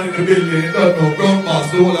being man in the building, you don't know, ground mass,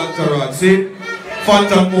 the whole entourage, see?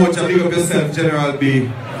 Phantom Mocha, big up yourself, General B.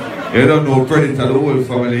 You don't know, Predator, the whole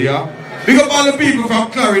family, yeah? Big up all the people from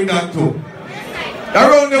Clarendon too. That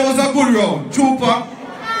round there was a good round. Trooper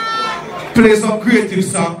played some creative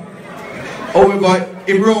song. However,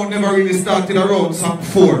 his round never really started around song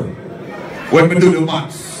 4 when we do the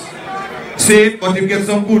maths. See, but he get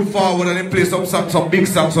some good forward and then play some songs, some big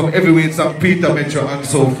songs, some heavyweight songs, Peter Metro and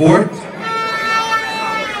so forth.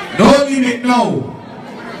 No limit now.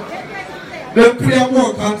 They play a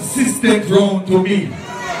more consistent round to me.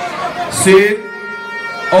 See?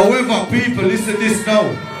 However, people, listen this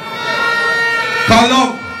now.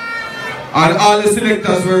 Column and all the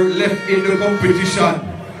selectors were left in the competition.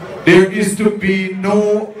 There is to be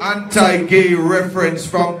no anti-gay reference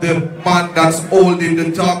from the man that's holding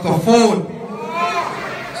the talker-phone.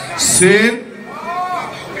 See?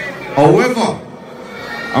 However,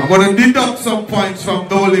 I'm going to deduct some points from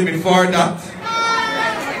No Limit for that.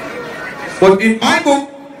 But in my book,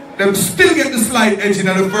 they still get the slight edge in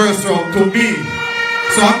the first round to me.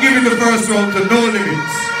 So I'm giving the first round to No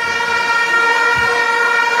Limits.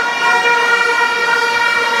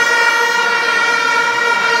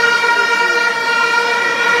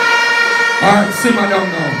 Alright, simmer down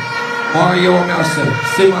now. Or you want me to say,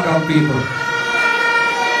 simmer down people.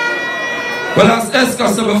 Well, as Eska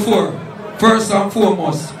said before, first and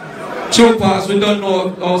foremost, Troopers, we don't know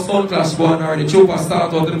how Sound Clash born already. Troopers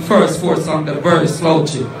start out in the first 4 songs, they're very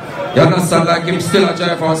slouchy. You understand, like him still a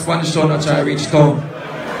drive on Spanish town and try to reach town.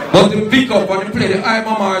 But him pick up and him play the high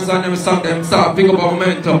mamas and them song, them start pick up a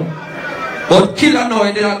momentum. But Killer now,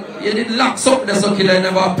 he didn't lock up there, so Killer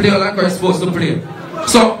never play like we're supposed to play.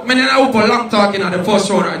 So, I didn't open long talking at the first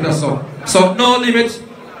round right there, so No Limit,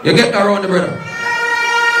 you get that round the brother.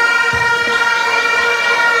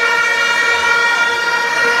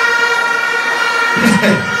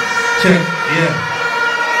 Check, yeah.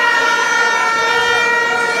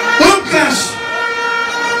 Boom Clash!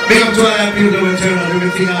 Big up to all the people who turn on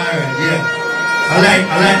everything alright, yeah.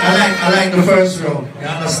 I like the first round, you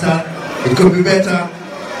understand? It could be better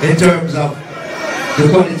in terms of the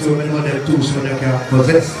quality of anyone them tools so they can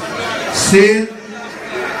possess. See,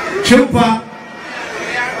 Chupa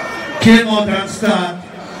came out and start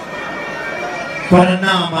for the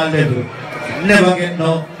normal level. Never get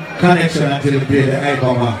no connection until they play the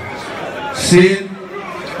icon. See,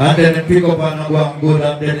 and then they pick up and go and good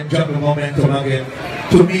and then they drop the momentum again.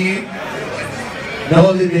 To me, the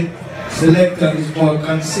whole Limit selector is more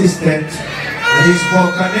consistent and he's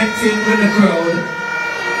more connecting with the crowd,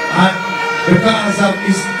 and because of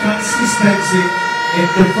his consistency in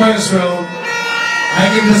the first round, I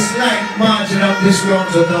give a slight margin of this round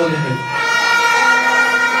to No Limit.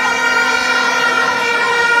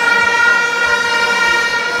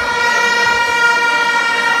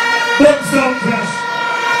 Boom Sound Clash.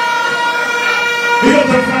 We got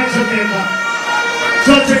the fight Jamaica.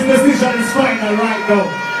 Judge's decision is final right now.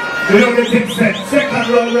 You know the thing said. Second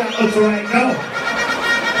round we're out right now.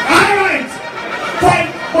 Alright! Fight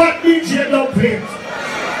what DJ don't play.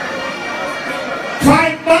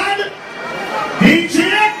 Fight man. DJ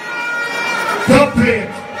don't play.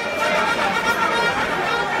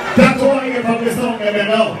 That's all I get from the song that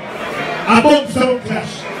now. A Boom Sound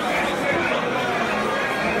Clash.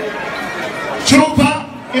 Trooper,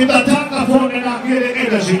 if the talker phone and not get the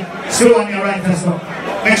energy, slow on your right as well.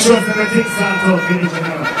 Make sure that the things start out in the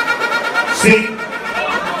general. See?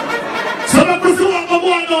 So the person who go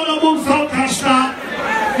on down the Boom Sound Clash now,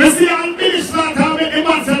 you see I'll finish that time with the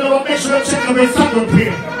man said make sure you check out the saddle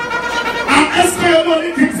play. And SK know the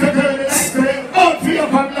things that are in the SK out for you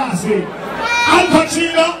from last week. Al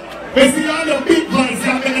Pacino, you see all the big boys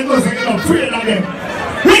and then they go say, you know, pray on them.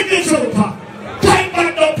 With the Trooper, time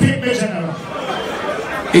back don't pay me general.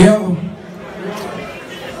 Yo.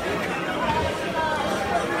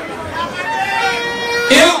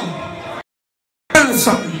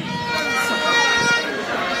 Something.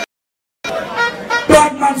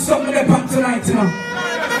 Bad man, something they put tonight, you know.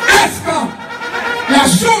 Eska, now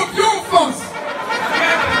shoot you first.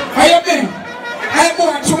 How you been? I'm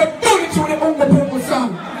going to a bullet to the Mungo Pogo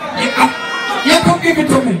song. You can give it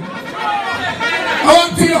to me. I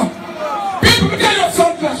want to know. People tell you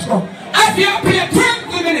Sound Clash go. After you play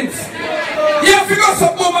 20 minutes, you have to go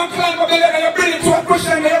some boom and climb up the leg and you bring it to a push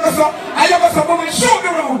and you go some boom and shoot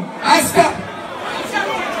around. I stop.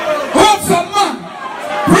 What's up, man?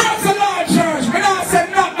 Praise the Lord, church. Me not say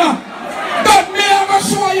nothing. But me ever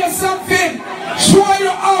show you something. Show you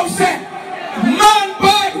how say man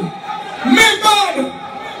bad, me bad.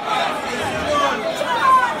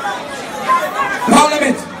 Now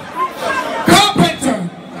limit. Carpenter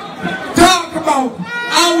talk about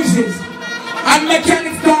houses, and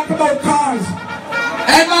mechanics talk about cars,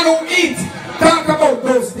 and man who eat talk about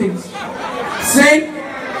those things. See?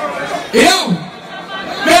 Yo.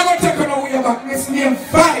 Never take on away back. Let's name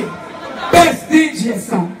 5 best DJ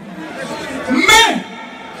song. Me,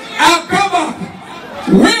 I come back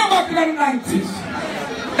way back in the 90s.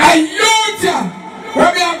 The youth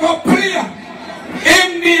where we are going to play in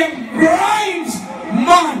the grinds,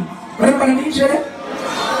 man. Remember the DJ there?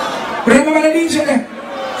 Remember the DJ there?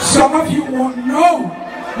 Some of you won't know.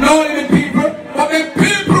 No Limit people, but the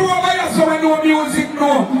people who are here so I know music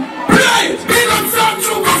know. Play it! Big up Sound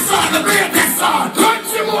Trooper song, the greatest song.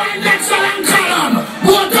 Country boy, natural and color.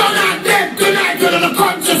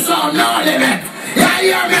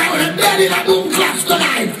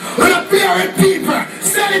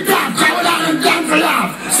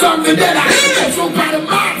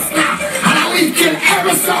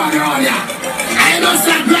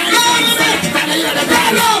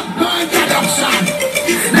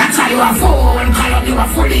 a fool, call up you a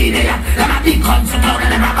fully there. Them a big guns and down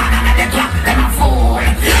and them a banana the clock. Them a fool,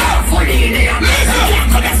 fully there.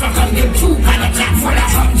 So that's what come give two kind of chat full of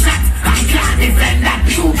some chat. I can't defend that.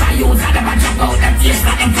 Two can use and them a jump out them face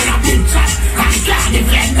got them full of big chat. I can't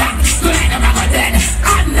defend that. Tonight them a go dead.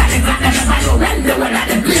 Under the ground them a know when the one at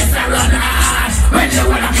the place a run hard. When the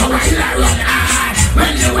one at the wild a run hard.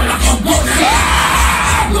 When the one at the boat a run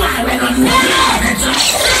hard. Why when on one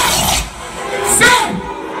Stop!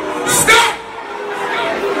 Stop!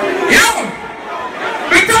 Yo!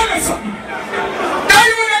 Let me tell you something. Now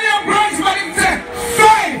you want your prize money say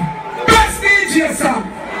 5 best DJ song.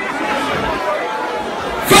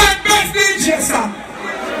 5 best DJ song.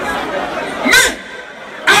 Me,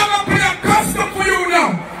 I'm gonna play a custom for you now.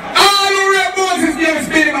 All who read Moses names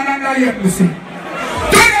Billy Man and I yet to see.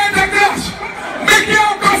 Tonight a clash. Make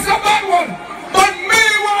your custom bad one. But me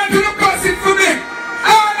want to do custom for me.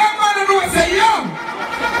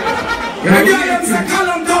 The girl say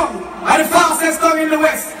calm down, are the fastest tongue in the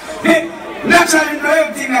West. Naturally, do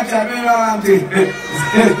everything natural, we don't want to.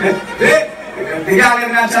 The girl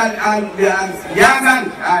is natural and young and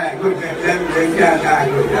alright, good. Them can't die,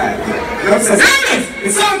 good. Alright.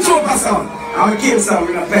 It's sound choker sound. And we kill sound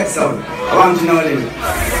with a pet sound. I want to know them.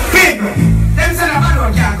 People, them say the bad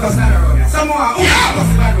one can't cuss not around. Some more, who can't cuss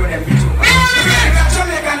the bad one them people.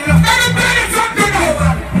 Jamaican, you know. Everybody talk to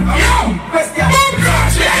them. Yo, question.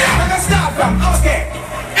 Okay.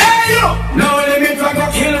 Hey yo! No limit what go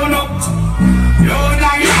kill you up. You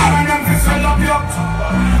now you and them to swell up you.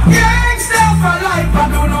 Gangsta for life I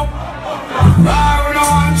do know. I don't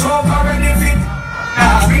want to for benefit.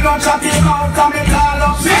 We don't chat him out and me call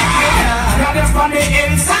up. Got them from the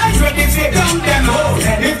inside ready to dump them out.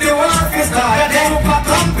 If the work is hard, then you put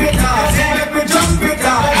dump it out. Let me jump it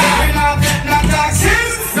out. We not get no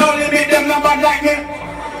taxes. Don't limit them no bad like me.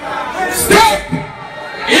 Stop!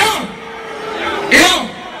 Yo! Yo!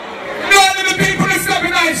 No, the people is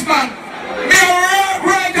stepping nice, man. Me a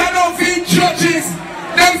right and off in judges.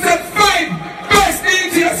 Them said 5 best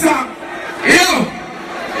DJ song. Yo!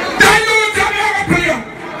 That youth have never play.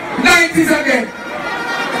 90s again.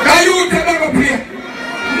 That youth have never play.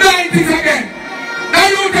 90s again. That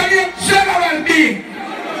youth have named General B.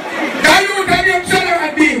 That youth have named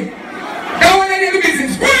General B. That one in the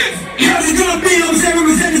business. Please! Yes, it's gonna be, I'm saying,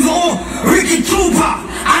 representing for Ricky Trooper.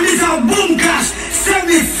 And it's a boom clash,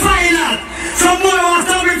 semi-final. Some boy wants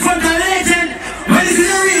to be for the legend, but this is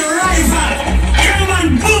a real rival.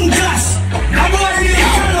 German boom clash. I'm going to the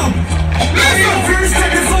column. Let's go first step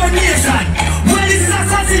before nation. Well, this is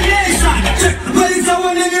assassination. Well, it's a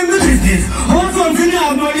one in the business. What's one thing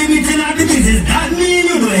now, no limiting at the business. That mean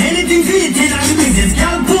you do anything for it in the business.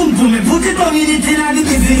 Girl, boom, boom, put it on in it in the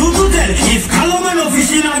business. Who to tell? If column and office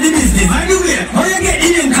in the business. By the way, how you get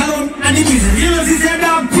in column and the business? You know, she said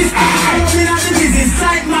that piss.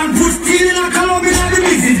 Side man put steel in a column in the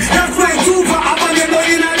business. That's why Super up on the door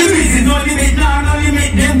in the business. No limit now, no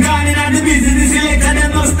limit. Them gone in the business. The selector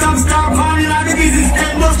them no stop on in the business.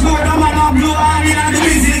 Them must more the man and blow on in the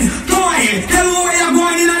business. Toy, tell me where you're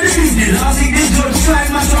going in the business. I think this good try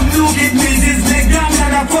my some new kid business. Make down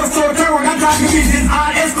that a post out there and talk the business.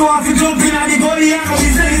 All Esco have to jump in the body and come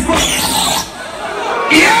in the spot.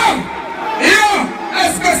 Yo! Yo!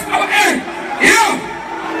 Esco, yo!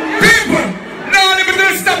 People! Now let me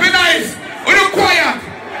just stop in eyes. We don't quiet.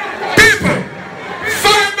 People,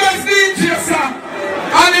 5 best DJ song.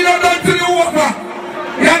 And you don't done to the over.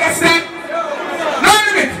 You understand? No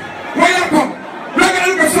limit. Where you come? We're gonna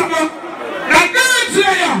look at something. Now DJ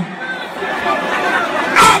ya.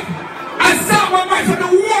 Up. I saw my match on the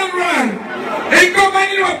one run. He come and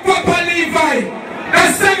you know Papa Levi. That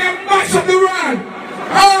second match of the run.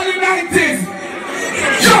 All the 90s.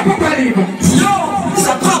 Jump Papa Levi. Yo, it's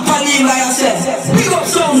a Papa Levi I said. Big up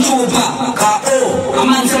Sound Trooper. A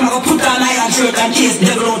man said I put on iron shirt and kiss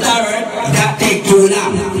devil out of her. That take too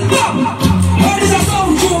long. What is a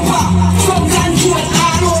Sound Trooper? Some control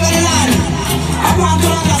all over the land. I want to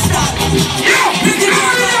understand. Yo,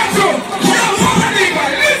 Papa Levi,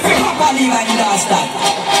 listen. Papa Levi did not stop.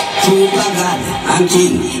 Trooper God and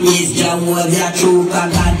King is Jehovah. Trooper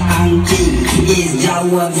God and King is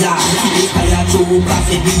Jehovah. This fire trooper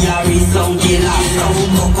fi be a resound killer. Sound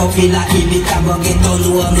buck up in a him it a go get on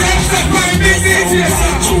over. This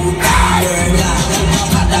sound trooper murder.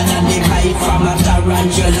 Hotter than the pipe from a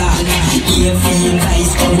tarantula. Ear feel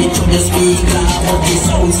nice coming to the speaker, but the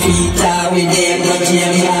sound sweeter with them the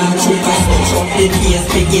jam. Trooper switch up the pace,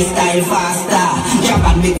 pick his style faster. Jump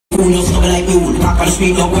and make no stop like me wood. Pack on the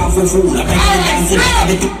street, no go for food.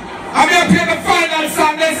 I'm gonna play the final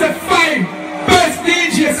song. There's a 5 best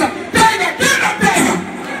DJ song. Tiger, get up there.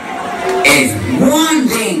 It's one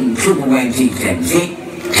thing to Chupa going to teach them. See?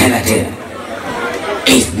 Tell her.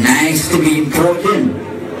 It's nice to be important,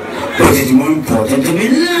 but it's more important to be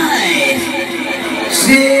nice.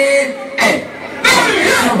 See? Hey,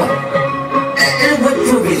 what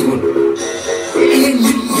proof is good?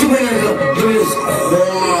 You better do this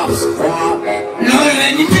squab. No,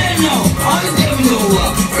 man, you didn't know. All the time is over.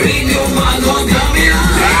 Radio man don't tell me no.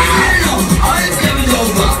 All the time is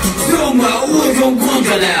over. Somewhere, who's on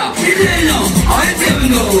contra there? You didn't know. All the time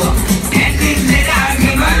is over. And things that I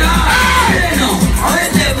give her now. You didn't know. All the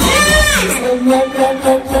time is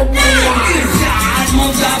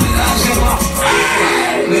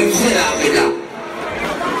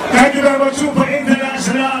Thank you very much, Super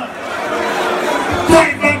International.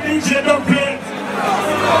 Point back DJ, don't play.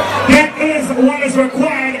 That is what is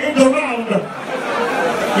required in the round.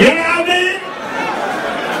 You know what I mean?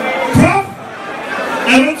 Prof,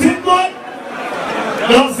 everything good?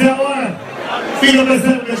 Don't say a word. Big up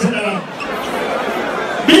yourself, General.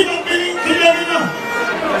 Big up the link together.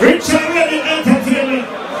 Richard Ready Entertainment.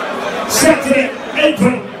 Saturday,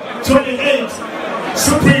 April 28th.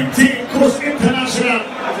 Supreme Team Coast International.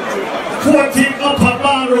 14 Upper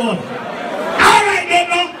Bar Road. Alright then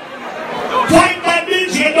now. Point by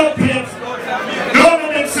DJ, don't play it. Know the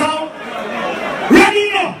next sound. Ready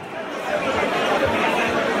now.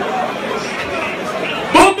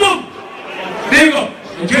 Boom boom. Big up.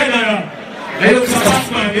 General. They look so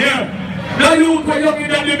fast man here. No use for young in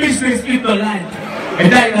the business in the line. A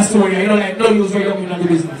dinosaur, you know, like no use for young in the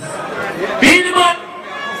business. Beanie man.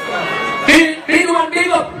 Beanie man, big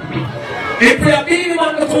up. They play a Beanie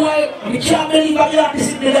man look a while, and you can't believe I'm not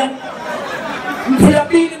sitting there. They play a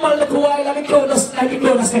Beanie man look a while, and the crowd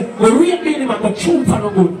say, we real Beanie man, but Chupa no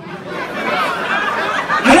good.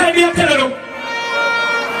 And I be telling you,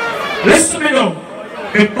 listen to me now.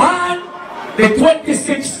 The man, the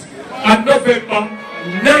 26th of November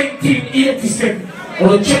 1987. I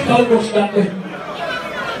want to check how much that day.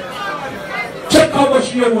 Check how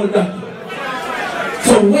much you want that.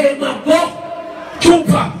 So where my go?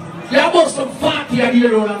 Chupa. You are about some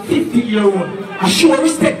 40-year-old and 50-year-old. I show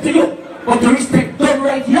respect to you, but the respect done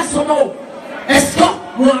right, yes or no? Escort,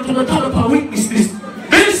 we want to turn up and witness this.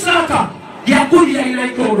 Minnesota, you are good here in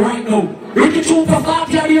the crowd right now. Ricky Chupa,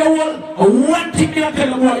 40-year-old, and one thing I tell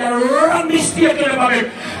you about, you are wrong mistake in the body.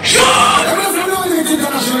 Sure!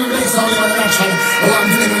 International race all over the nation. Oh, I'm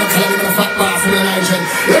telling you, I'm telling you, I'm a fat boss in the nation.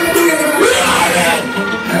 Let me do it, I'm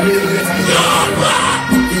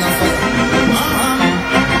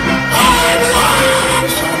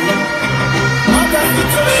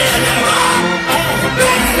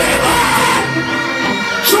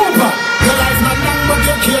Chupa, your life not long, but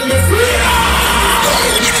you kill me.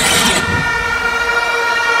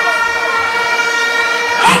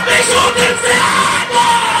 I'll be shooting fat,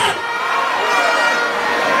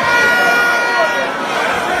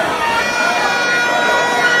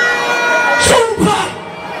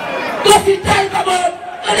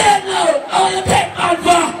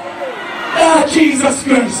 Jesus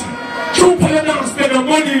Christ. Chupa, you don't spend no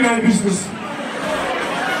money in our business.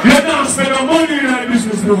 You don't spend no money in our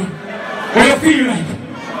business, no. What you feel like?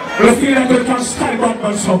 You feel like you can style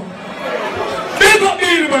Batman so. Big up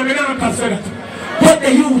me, man, we don't consider that. But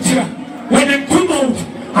the youth here, when they come out,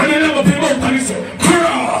 and they never come out and they say,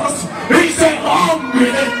 cross, they say, hungry.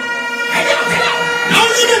 Hey, get out! No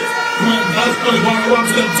limit! Come on, that's what I want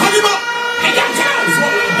to tell you about. Hey, get out! It's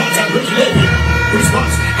what we're about to Ricky Levy.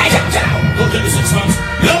 Response. Hey, get out! Go get the 6 months.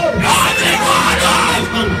 Yo!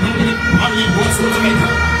 What's with Jamaica?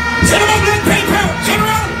 General Black Paper!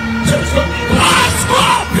 General! Let's go!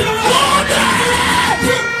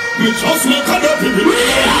 We just look at the people.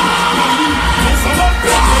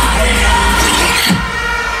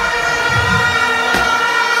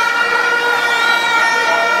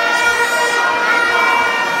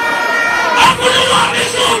 I'm gonna want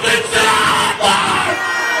this movement to happen!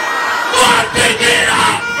 One thing it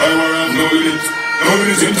up! I will have no limits. No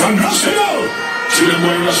limits international! Children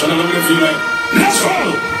boy national, I'm gonna feel like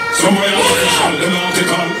national! Somewhere national, them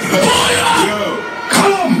nautical. Yo,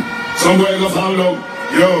 column! Somewhere go fall down.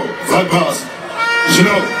 Yo, fat boss. You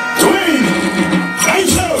know, Dwayne! I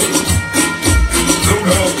show! Look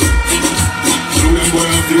out! Children boy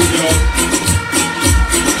in the future.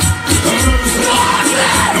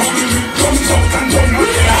 No limit comes out and don't know.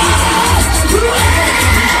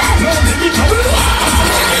 No limit comes out.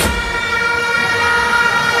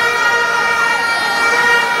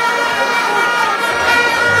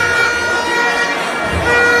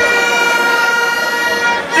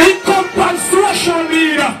 Social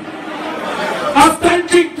media. After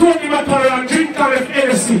drink Tony Material and drink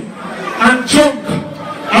RFAC and junk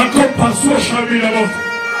and come on social media about.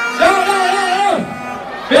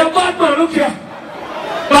 Batman, look here.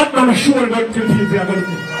 Batman, I'm sure about the people are going to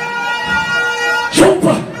do.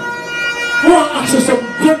 Jumper, I want to ask you some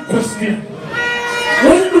good question.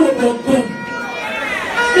 What do you know about gun?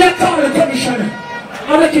 They call the commissioner.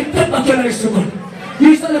 And they can take back your license.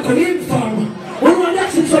 He's not like an informer. When you want to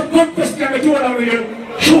ask him some good question, they do it over here.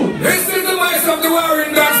 Shoot. This is the voice of the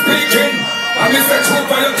warring God speaking. And Mr.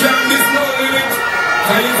 Trooper, you can't miss no limit.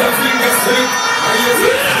 And he's a finger slip. And he's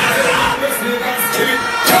a snake and skip.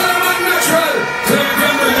 Tell him I'm natural. Tell him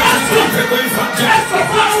I'm natural. They're going for gas. That's the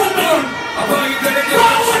power gun. About you get it.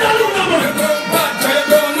 Power the Luna gun. You don't bad, tell you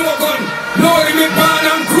don't know gun. No limit ban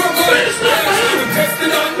and crow gun. You test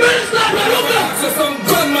it on. So some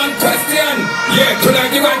gunman question. Yeah,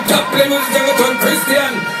 tonight you want top levels, you got on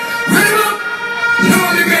Christian. Ready up. No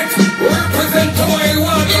limit. Represent the wild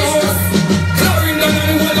water. Clearing down on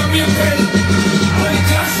the wall of your pen. Holy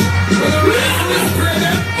gosh.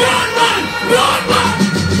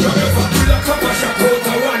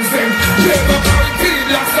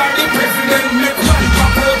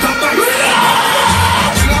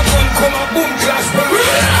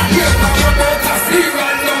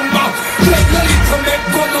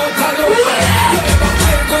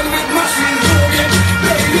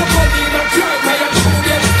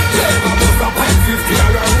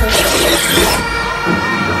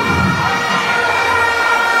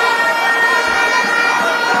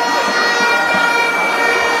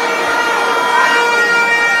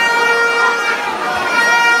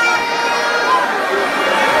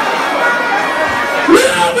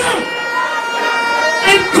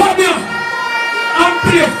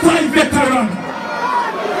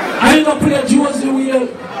 You don't play Josie Wheel.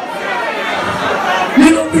 You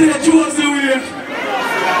don't play Josie Wheel.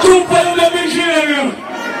 Jumper, you let me hear you.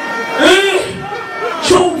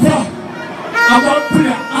 Jumper, I'm going to play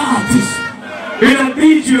an artist in a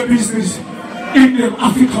DJ business in them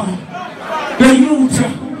Africa. The youth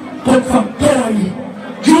come from Tony.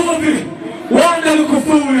 Joby, one day look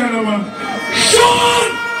for you, man. Sean!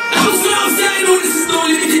 I know this is no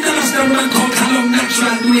limit international man called Callum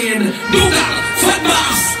Natural Dwayne. Dougal, Fat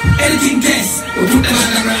Bass, anything test, we put them on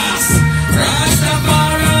the grass.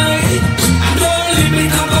 Rastafari, I don't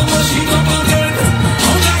limit up on what she got on them.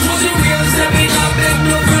 How that was the real seven of them,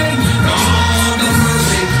 no friend. No, the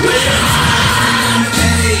person.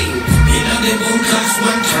 Hey, in the boat class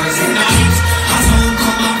one Thursday night. As home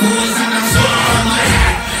come up boys and I saw my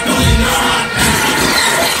head. No, you're not.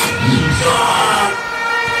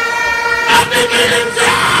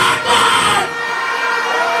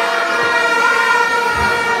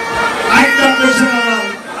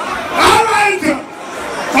 Alright!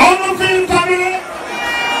 All the film family!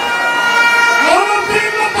 All the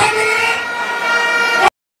film family!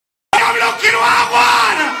 I'm looking at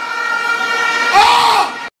one! Oh!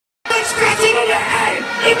 Let's get to the head!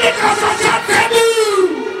 It becomes a shot taboo!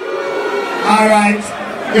 Alright.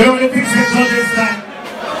 You know what the things we told this time?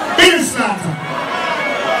 Bill starter.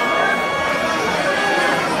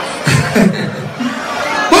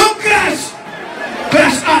 Boom clash!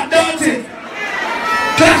 Clash at Dirty!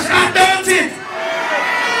 Clash at Dirty!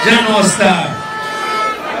 General Star.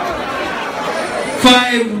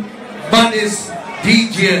 5 bodies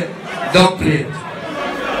DJ Dumpling.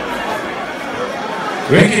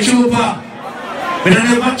 Ricky Chupa. But I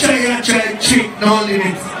never try cheat no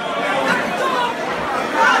limits.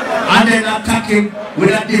 And then attack him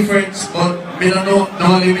with a difference, but me don't know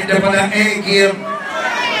no limit there for the A game.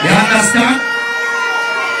 You understand?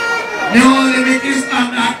 No limit is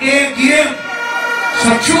an A game. So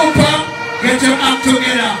Chupa, get your act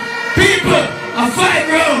together. People, a 5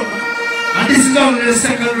 round. And this is only the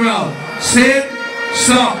 2nd round. See?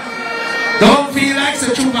 So, don't feel like the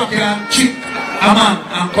Chupa can cheat a man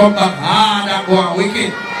and come back hard and go on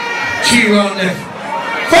wicked. 3 round left.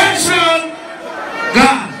 1st round,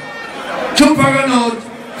 gone. Chupa run out.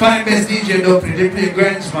 5 best DJ Dumpling. They play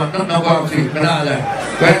Grandsman, not no one feel. But not like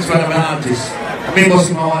Grandsman, I'm an artist. I mean, boss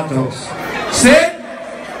in my water house. See?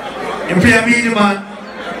 You play a media man.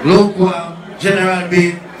 Local, General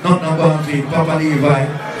B, not no one feel. Papa Levi.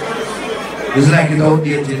 It's like it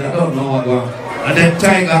outdated. I don't know what going on. And then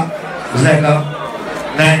Tiger is like a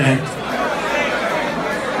 9-9.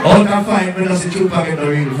 Out of 5 minutes, the Chupa get no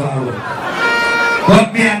real forward. But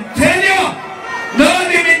me, I tell you, no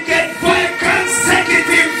limit get 5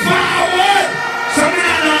 consecutive forward. So me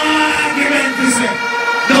not no argument to say,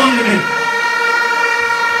 no limit.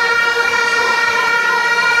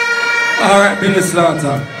 Alright, Billy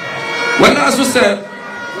Slaughter. Well, as we said,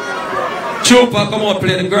 Trooper come out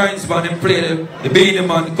play the grinds man and play the beanie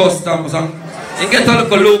man, the customs and get a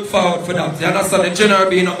little look forward for that. You understand the general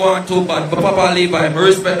being not going too bad, but Papa Levi, I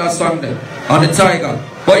respect that song there. And the Tiger.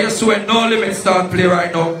 But you swear No Limit start play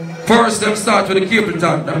right now. First them start with the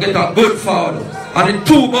Capleton, them get a good forward. And the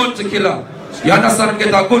 2 Bounty Killer. You understand them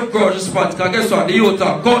get a good crowd response. Because guess what? The youth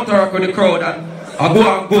are counteract with the crowd and I go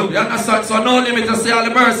on good. You understand? So No Limit to see all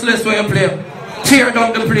the merciless where you play. Tear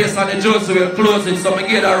down the place and the Jones will close it. So I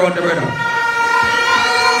get around the brother.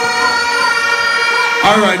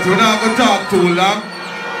 Alright, we're not going to talk too long.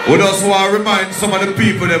 We just want to remind some of the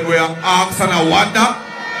people that we are asked and I wonder.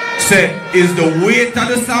 Say, is the weight of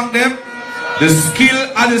the song them, the skill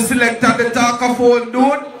of the selector, the talker phone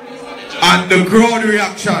dude, and the crowd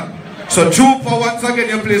reaction. So Trooper, once again,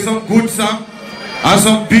 you play some good song and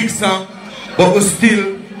some big song, but we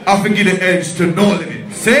still have to give the edge to No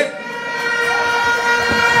Limit. See?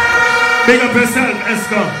 Big up yourself,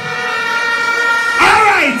 Esco.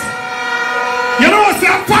 Alright! You know what's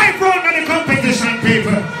that 5 round in the competition,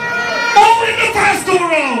 people? Oh, in the first 2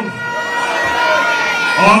 rounds!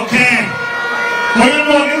 Okay. Well, you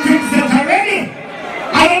know the things that are ready.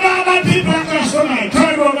 I don't know about people at Clash tonight.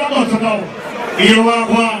 Turn round the button now. Here we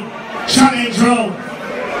one. Challenge round.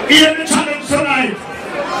 Here the challenge tonight.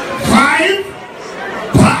 5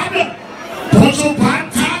 bad puzzle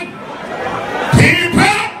pattern.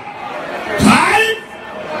 People. 5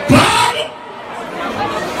 bad.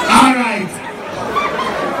 Alright.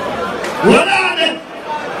 What are they?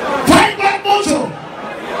 5 bad puzzle.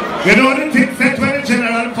 You know the things that when the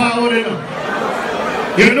general forward, you know.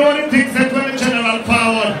 You know the things that when the general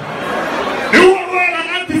forward. You won't run and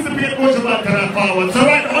anticipate much about general forward. So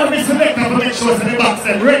right now, every selector will make sure it's in the box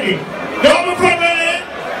and ready. You have a problem there?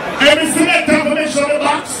 Every selector will make sure the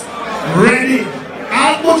box ready.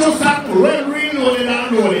 I'll put your start well reloaded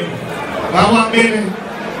and loaded. I want baby,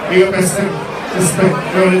 you have respect.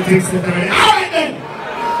 You know the things that are ready. Alright then!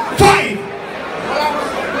 5!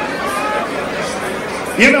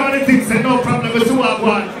 You know the things that no problem with 2 or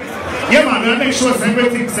 1. Yeah man, we'll make sure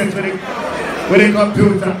everything's set with the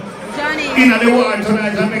computer. In the war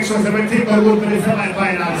tonight, I'll make sure everything will go to the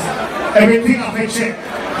semi-finals. Everything off a check.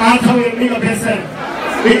 After we big up yourself.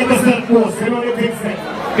 Big up yourself most. You know the things that.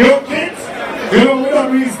 You kids, you know we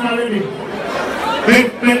don't reason already.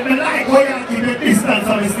 They like how you keep the distance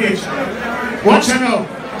on the stage. Watch it now.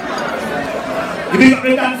 You big up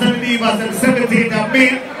the dance and the divas and 17th of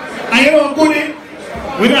May. And you know goodie?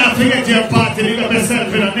 We don't have to get your party, big up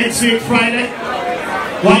yourself in the next week, Friday.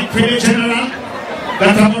 One for the general,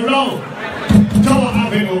 that I'm around. Tower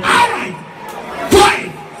Avenue. Alright!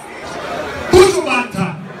 5! Buju Banta.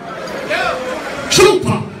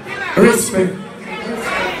 Trooper. Respect.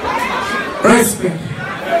 Respect.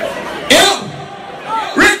 Yo!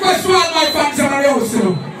 Request to all my fans on the house, you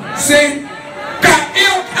know. Say, got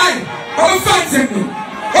yo, I'm a fans in there.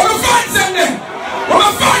 I'm a fans in there. I'm a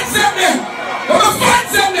fans in there. I'm a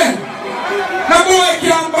fans in there. Now boy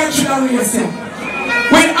can't bunch in the race.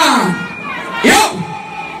 When yo,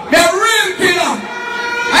 the real killer.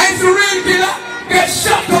 I'm the real killer. Get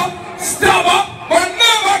shut up, stab up, but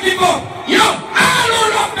never give up. Yo, I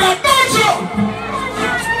don't love that Buju.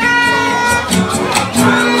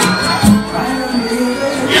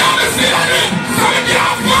 You see that? So we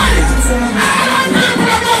can't fight. I don't people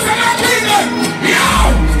that go to that kingdom. Yo,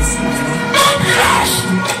 don't clash.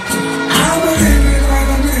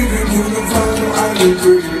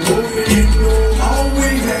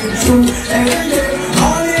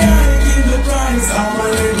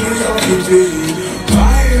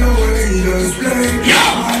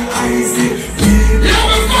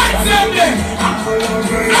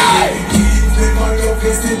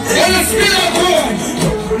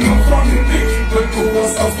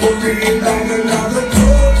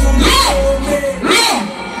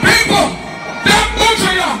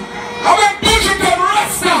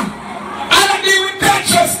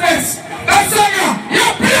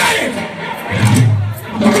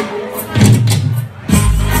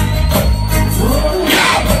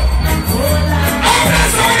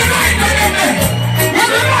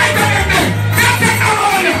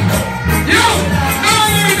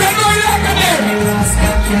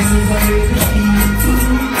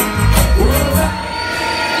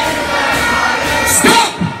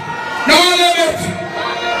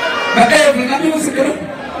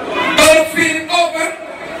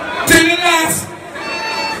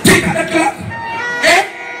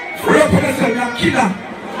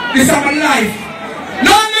 This is my life.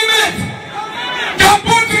 No limit. Don't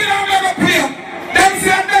put it on never play. Them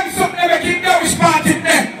say them something never keep them party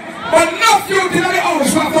there. But enough you in the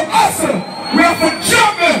house. We have to hustle. We have to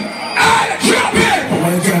jump it. And jump it. I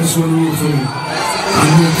want to try to show you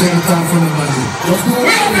take it off from everybody. Just go. We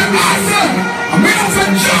have the master. We have the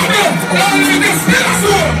champion. This is one.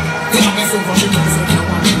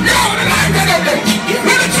 Yo, the light that up there.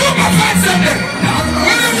 When the true my fans up there.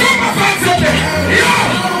 When the true my fans up there. Yo.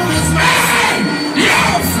 Man. Yo.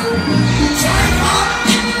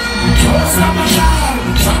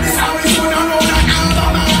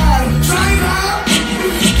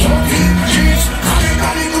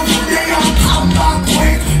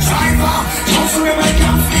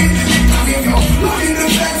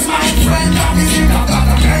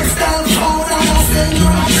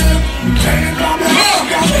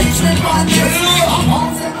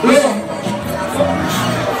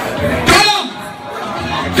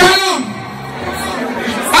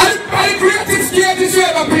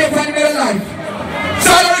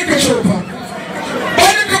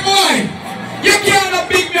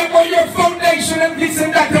 And this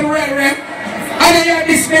and that and rare, and then you're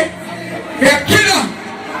this man. You're a killer,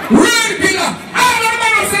 real killer. I don't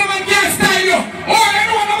know if someone can't style you. Or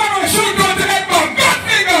anyone no man will shoot down to that ball. Good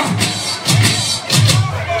finger.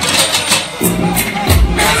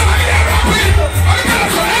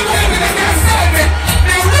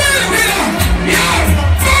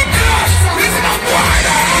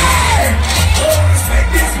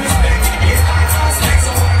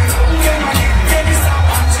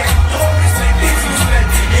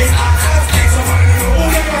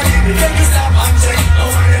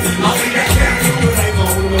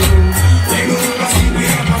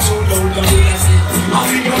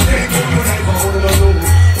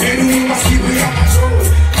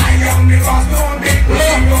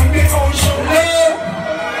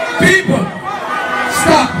 People,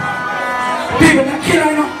 stop. People, not kill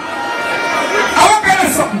I know. I want to tell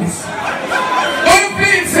you something. All the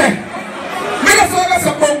things say, we just want to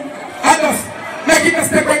some boom and just make it a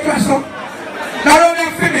step by clash up. Now don't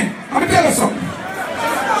have to me. I'm going to tell you something.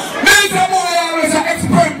 Mr. Boy always an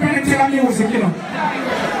experimenting on music, you know.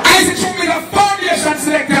 I see you with a foundation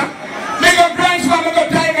selector. Make a branch man, make a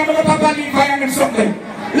tiger, make a papa leaf and something.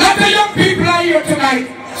 A lot of young people are here tonight.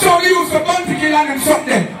 So we use the bun to kill and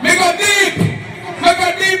something. Make a deep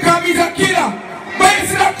because he's a killer. But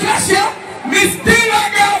it's not clash here. Me still a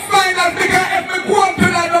girl finals because if me go on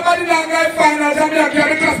tonight, nobody not girl finals and me a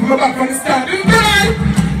carry class to go back from the stand. Is it tonight?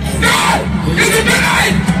 No! Is it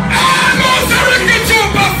tonight? Ah, no, sir, we get you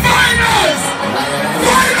for finals!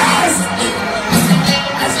 Finals!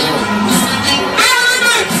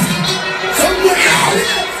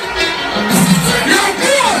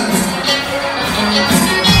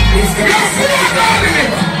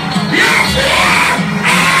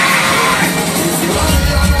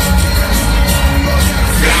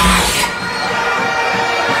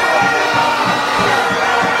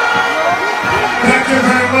 Thank you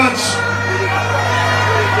very much.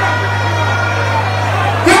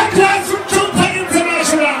 That was from Jamaica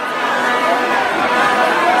International.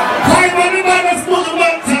 Five money man has put the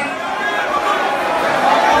mountain.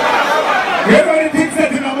 Everybody thinks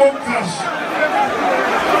that in a boat clash.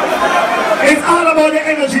 It's all about the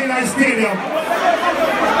energy in our stadium.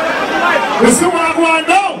 We still want to go on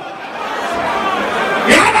now.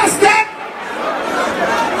 You understand?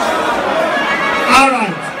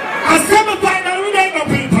 Alright. A semi-final remember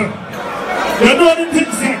people. You know the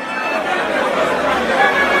things there.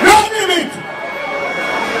 No limit.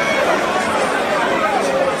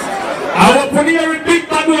 I will put here in big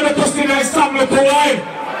man when I touch the nice family to wine.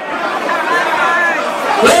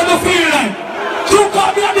 What do you feel like? You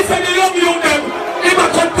come here and defend the young you them. If I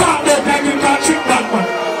come talk about time you can't trick back man.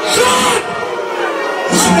 Shut!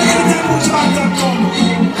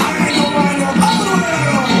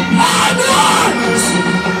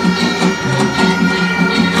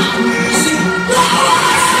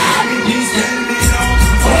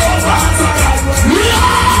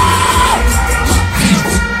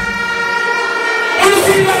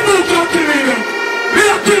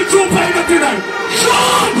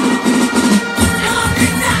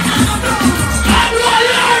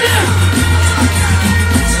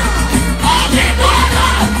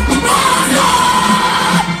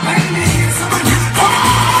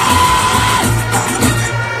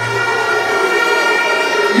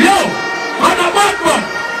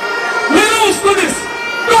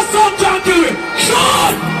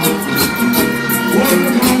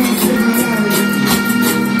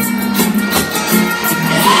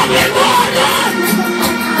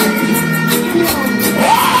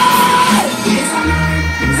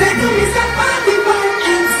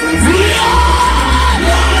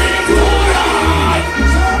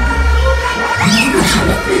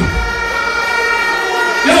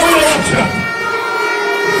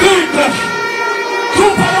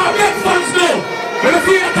 Super, get fans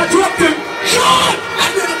now.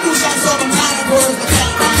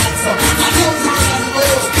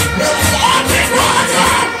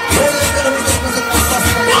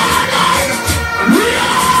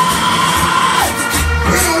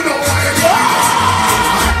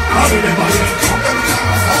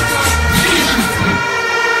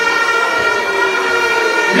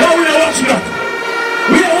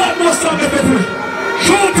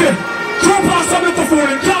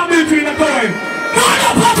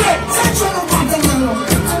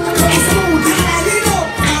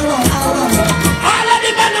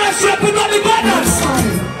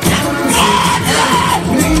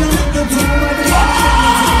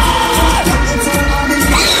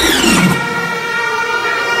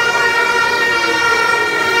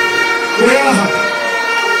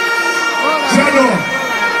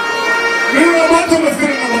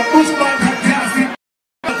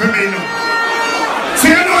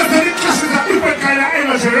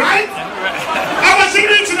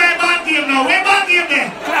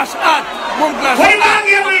 Why man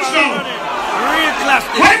get rich now? Real class.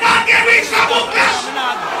 Why man get rich now, boom clash?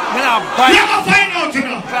 You're gonna find out, you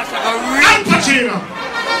know. Al Pacino.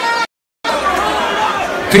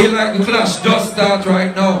 Feel like the clash just start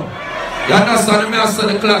right now. You understand me? I said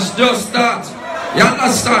the clash just start. You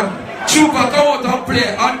understand? Trooper come out and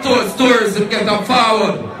play untold stories and get them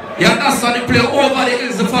forward. You understand? They play over the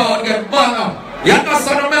hills, the forward get banner. You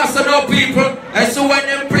understand me? I said no people. And so when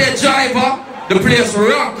they play driver, the place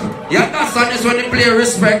rock. You understand this when they play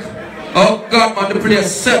respect? Oh God man, the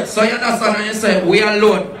place set. So you understand when you say we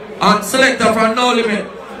alone. And selector from No Limit.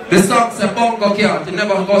 The song say Bongo Cat. It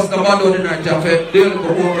never goes the bad road in Nigeria. They'll go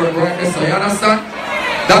over right there. So you understand?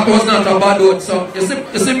 That was not a bad road song. You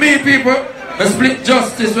see me people? I split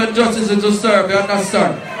justice when justice is to serve. You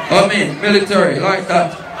understand? I mean, military like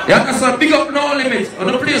that. You understand? Big up No Limit.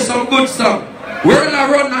 And to play some good song. We're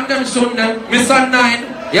gonna run and them show them. Mr.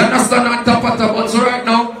 9. You understand? On top of top. So right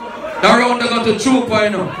now, the round they got to Trooper,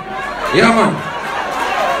 you know. Yeah man.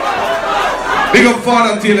 Big up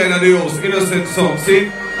Father Taylor in the house, innocent song.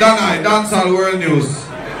 See? Danai, dancehall world news.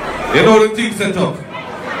 You know the thing set up.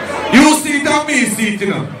 You see it and me see it, you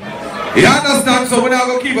know. You understand? So we're not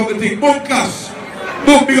going to keep up the thing. Boom clash.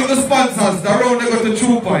 Boom, big up the sponsors. The round they got the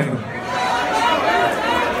Trooper, you know.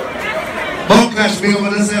 Boom clash, big up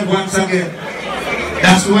yourself once again.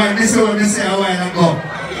 That's why this is what they say a while ago.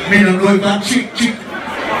 Me don't know if I trick.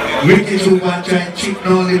 Wicked Trooper try and trick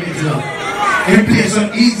No Limit, you know. He play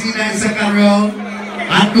some easy 9 second round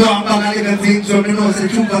and do a bag of little things, so me know say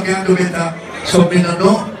Trooper can do better. So me don't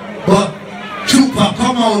know. But Trooper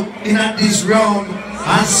come out in this round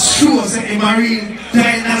and show say him a real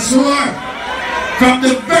dinosaur. From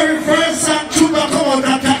the very first song Trooper come out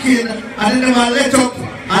attacking and he never let up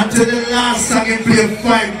until the last song he played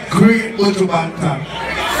 5 great Buju Banton.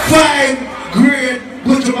 5 great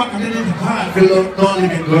Buju Banton, and then it's hard to No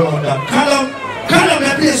Limit go on that. Callum,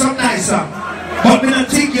 they play some nice song. But I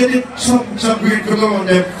think you did some great to go on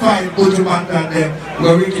them 5 Buju Banton and them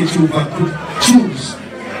where Ricky Trooper could choose.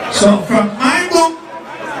 So from my book,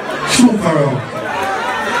 Trooper out.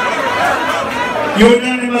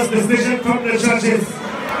 Unanimous decision from the judges.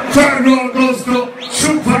 Third round goes to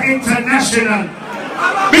Trooper International.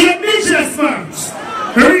 Be a indigenous firms.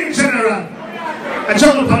 Marine General. I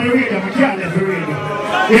jump up on the radio, I can't let the radio.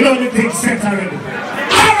 You know the thing set already.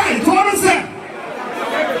 Alright, what was that?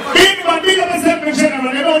 Big up yourself in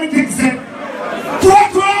general, you know the thing set.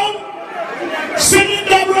 4th round, singing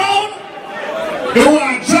the round, the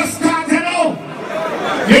one just started out.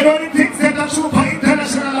 You know the thing set, the Trooper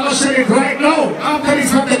International, I'll show it right now. After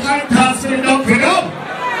this one, the time task will dump it up.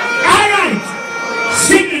 Alright,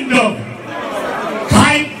 singing though.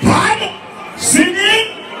 Pad, singing.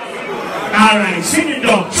 Alright, singing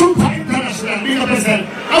though. Trooper International, big up yourself.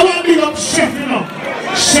 I want to big up Chef, you know.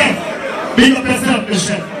 Chef, big up yourself, the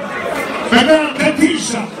Chef. Madam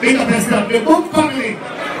Katisha, big up yourself, the book family.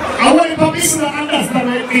 I want the people to understand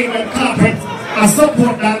what it means when carpet a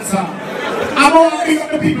support dancer. I want to big up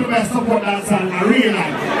the people who support dancer in real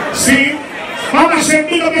life. See? Mama Chef,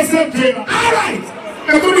 big up yourself, Taylor. Alright!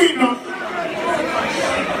 Now good evening.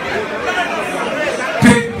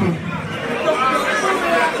 People.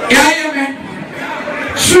 Yeah, man.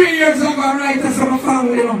 3 years ago, I write as a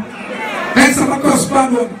family, you know. That's a cross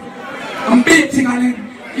bad one. I'm beating on it.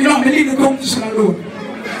 You know, I leave the competition alone.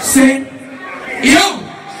 Say, yo,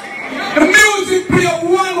 the music play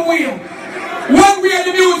one way. One way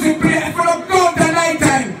the music play from dawn to night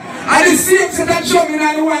time. And the same set that drumming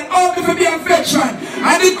and the one only for be a veteran.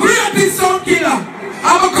 And the greatest sound killer.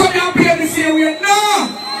 I'm going to come here and play the same way. No!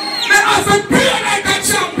 They have to play like a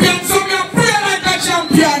champion, so we are play like a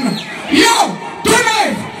champion. Yo,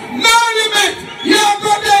 tonight, No Limit, yo,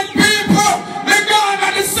 good dead people. The God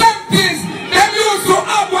and the Sanctis. Them used to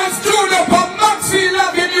have one studio on Maxfield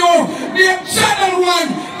Avenue, named Channel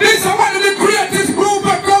 1. This is one of the greatest groups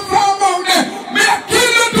that come from out there. May I kill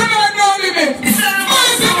you tonight, No Limit. It's a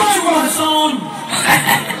sound.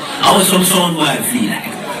 I was some sound where I feel like.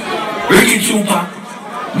 Ricky Trooper,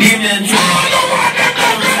 Damien Trooper. I don't want them to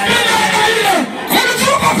be there. When the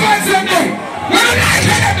Trooper fans in there, when the night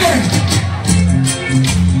in there.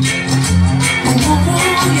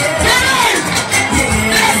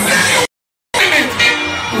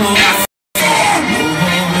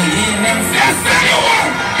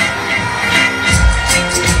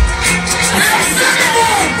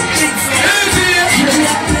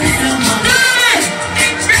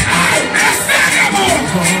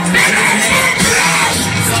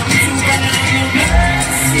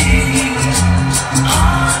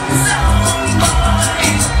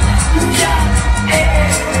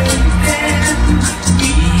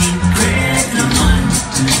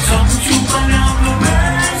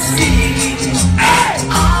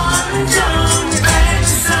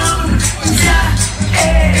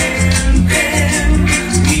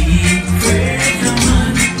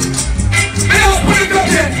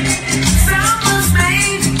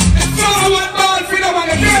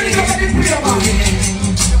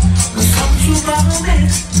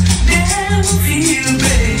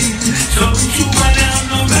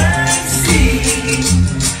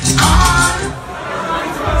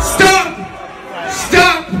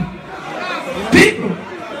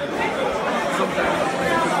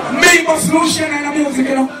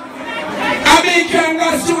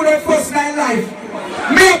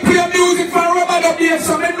 music from Robert up here,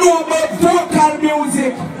 so I know about vocal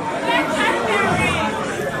music.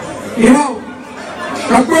 You know,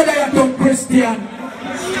 my brother you turn Christian.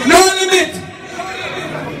 No limit.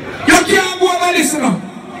 You can't go over this now.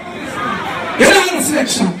 You don't have a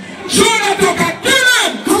selection. Jonah took a kill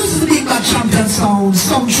him. This is the big bad champion sound.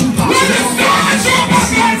 Some trooper. What is that?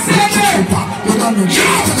 You don't know.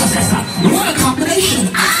 You want a combination?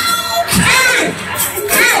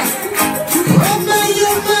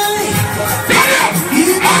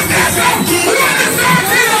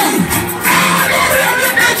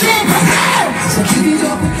 So give it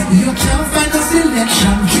up, you can't find a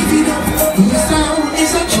selection. Give it up, your sound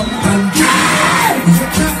is a jump and give. You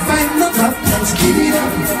can't find no top, let's give it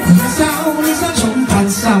up. Your sound is a jump and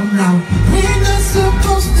sound now. We're not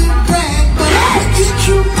supposed to brag, but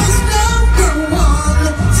you must number one.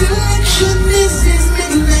 Selection is his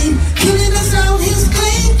middle name. Killing the sound, his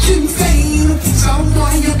claim to fame. Sound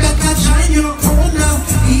boy, you better try your own now.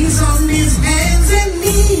 He's on his hands and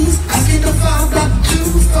knees, asking the Father to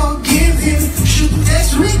forgive him. Should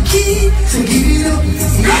test Ricky, so give it up. You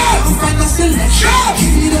can't find a selection.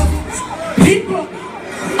 Give it up. People,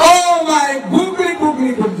 oh my googly.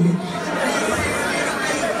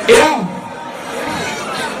 Yeah.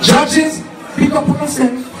 Judges, pick up on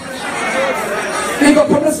yourself. Pick up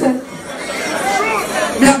on yourself.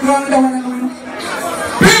 Me and grandma one and one.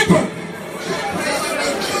 People,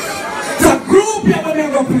 the group you have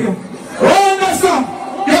never play. Oh, no, sir.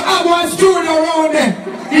 You have one studio around there.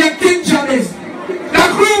 You King James. The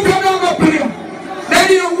group you never play. Then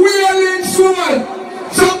you wheeling soul.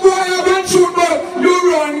 Some boy have been shoot, but you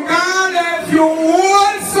run God if you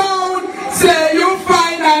want sound. Say you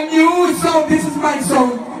find a new sound. This is my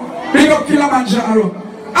sound. Big up Kilimanjaro.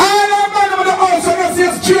 All the man of the house, you see a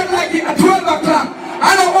straight like it at 12 o'clock.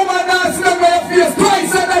 And a woman dancing on your face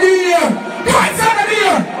twice out of the year. Twice out of the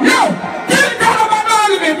year. Yo, kill the kind of man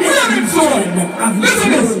all of me. Wheeling soul. Listen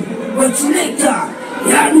to this. But later,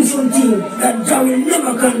 you do something that Jah will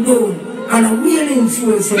never condone. And a wheeling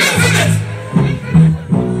soul say. Listen to this.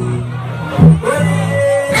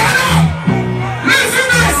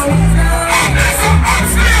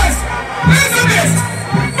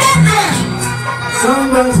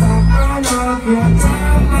 Somebody's not gonna knock your time.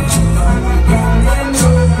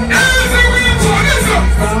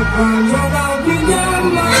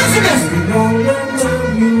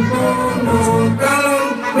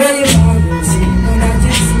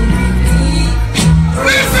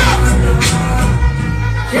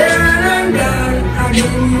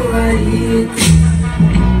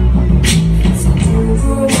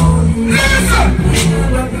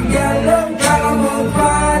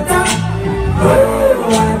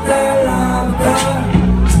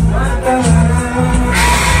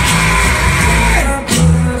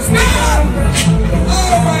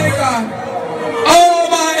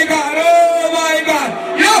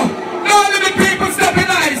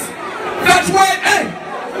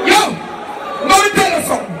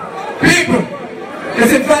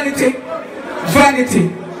 Is it vanity? Vanity.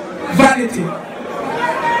 Vanity.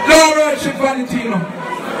 No worship vanity, you know.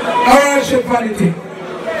 No worship vanity.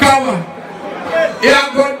 Come on. You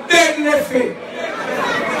have got deadly faith.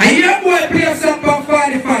 And you boy play something on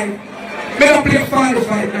 45. Better play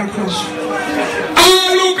 45 now, Clash. Oh,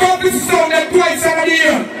 look up, this is sound that twice out of the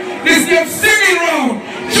year. This game singing round.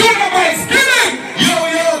 Jonah boy, skinning. Yo,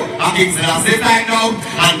 I'm King Selassie right now.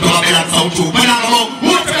 And to a better sound too. But I know,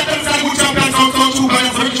 what's the better sound good champion sound too? But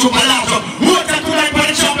it's a rich super large. What's the two like for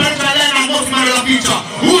the champion to learn and most man of the future?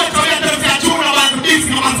 What's the better sound Jonah boy to this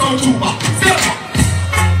no man sound too? Step up.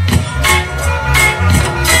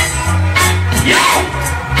 Yo!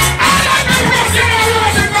 I like the first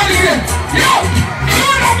generation quality. Yo!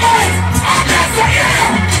 Jonah boy! Okay, so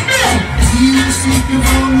yeah! You seek your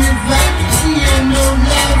own vanity and no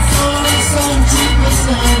love for some cheaper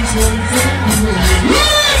sounds and family.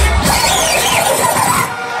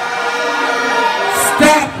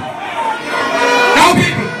 Stop! Now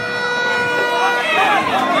people!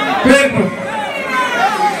 People!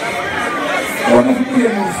 I want to play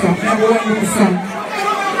more song. Never one more song.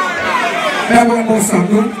 Never one more song,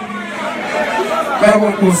 no? Never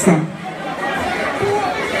one more song.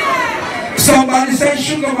 Somebody said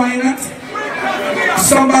sugar minot.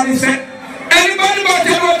 Somebody said, anybody but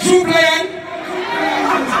you know true player?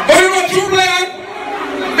 Oh, you know true player?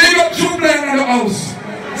 Big up true player in the house.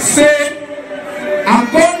 Say, I'm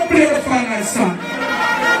going to play the final song.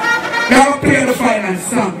 I'm going to play the final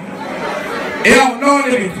song. Yo, no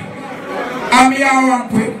limit. I'm here around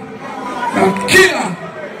quick. The killer.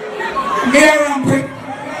 I'm here around quick.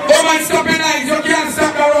 Oh man, stop your eyes. You can't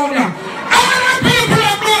stop around here. All the people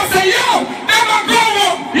that know say, yo, never go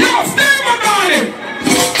home. Yo,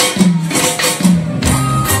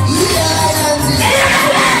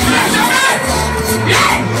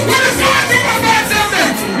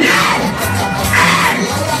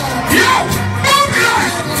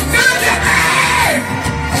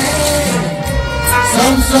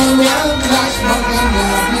 some young clash, but them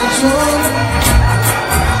love me true.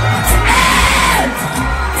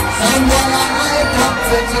 Some boy I hype up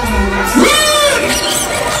with the moves.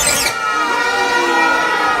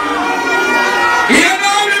 You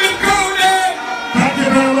know the crowd. Thank you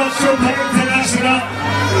very much, Super International.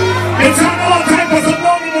 It's an all time for some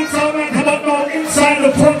moments all right about now inside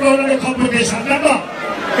the program of the competition. Remember,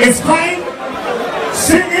 it's fine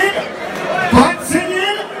singing, but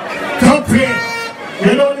singing, top play.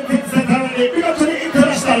 You know the things that are there. We go to the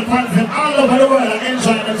international fans and all over the world and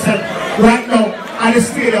enjoying themselves right now at the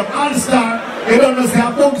stadium. All star, you don't know, say a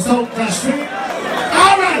boom sound clash street.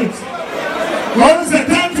 All right. What is it?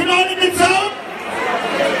 Time to know the sound?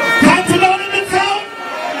 Time to know the sound?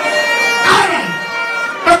 All right.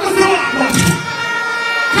 Let us do it.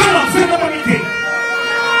 Come on, send up everything.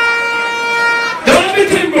 Don't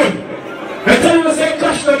everything good. They tell you to say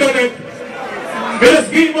clash the donut. They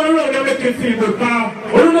just give one around and make you feel good. Now,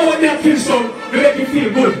 we don't know when they feel so, they make you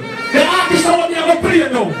feel good. The artists are what they have a play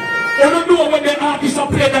now. We don't know when the artists are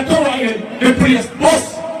playing the tower in the place. But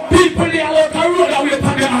people they are out the road away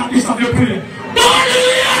from the artists of the play.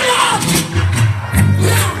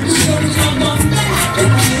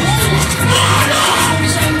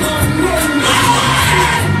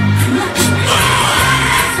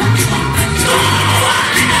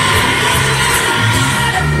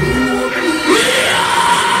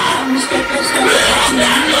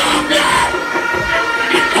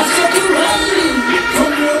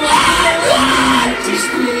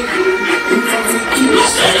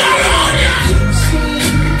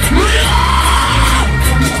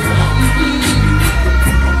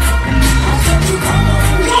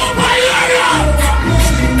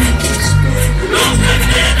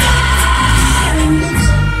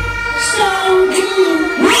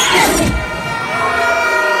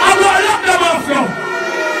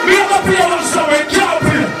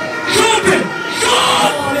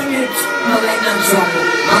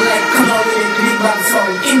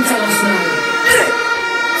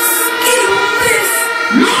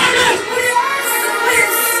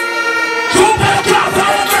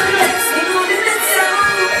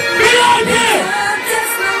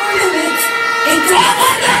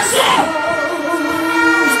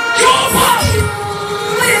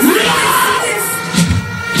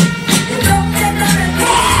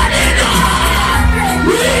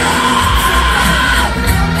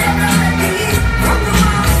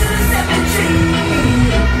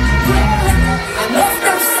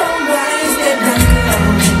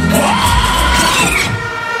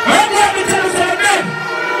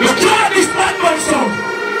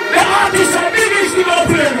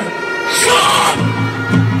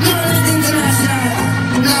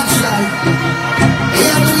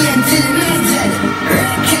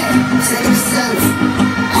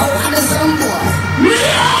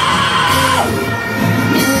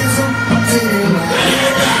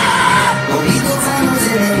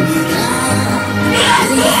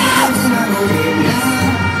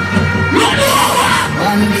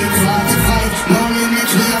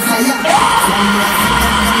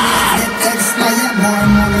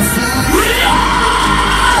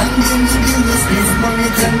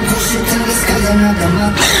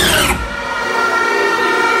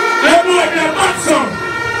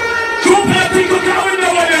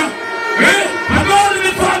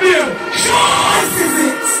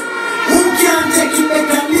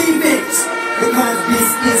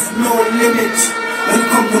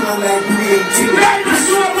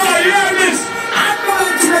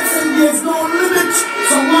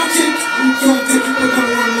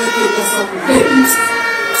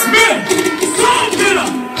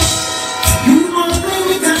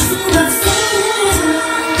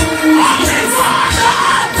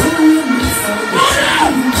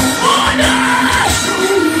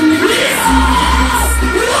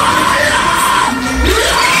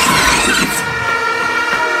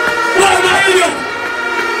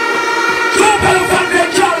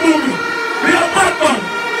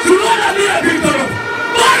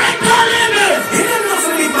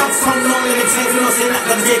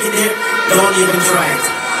 Don't even try it.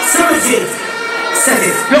 17. Set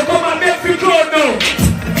it. You come and make me go now.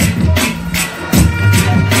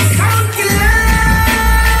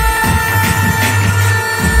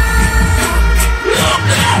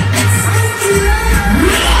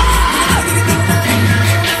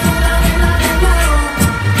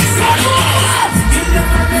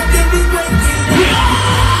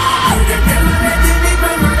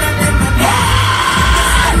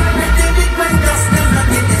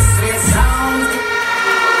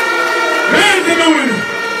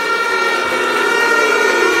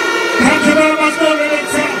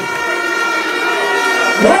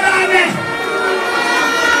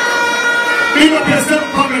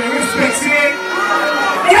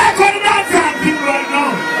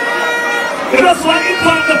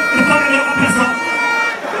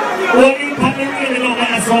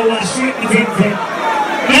 straight the thing.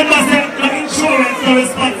 Remember, say, the insurance is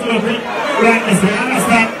responsible for right this way.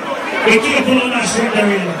 Understand? Be careful on that straight the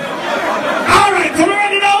rail. Alright, so we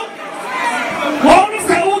ready now? What is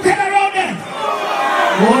the who tell around there?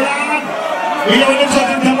 Hold on. We know the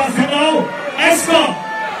judging the basket now. Let's go.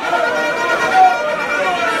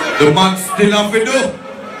 The man still have to do.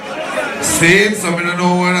 Same, so I don't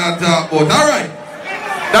know what I talk about. Alright.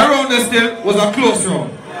 That round there still was a close round.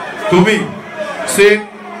 To me. See?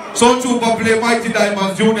 Sound Trooper play Mighty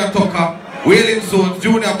Diamonds, Junior Tucker, Wailing Zones,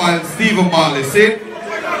 Junior Miles, Stephen Marley. See?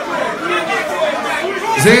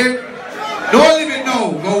 See? Don't leave it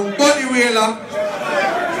now. Go Buddy Wailer.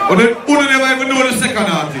 But you never even know the second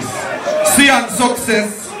artist. See and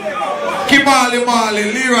Success, Kimali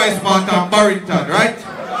Marley, Leroy Smart and Barrington, right?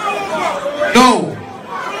 Now,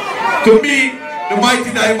 to me, the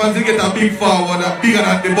Mighty Diamonds they get a big forward, bigger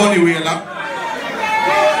than the Buddy Wailer.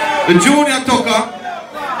 The Junior Tucker,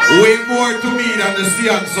 way more to me than the Sea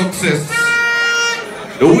and Success.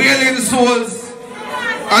 The Wailing Souls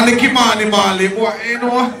and the Kimani Marley, boy, you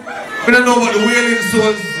know, we don't know about the Wailing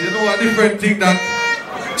Souls, you know, a different thing that.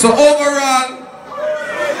 So overall,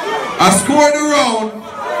 I scored the round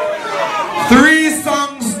 3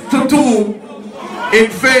 songs to 2 in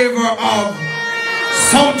favor of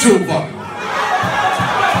Sound Trooper.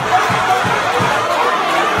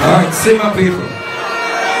 Alright, simmer people.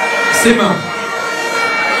 Simmer.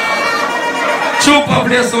 Trooper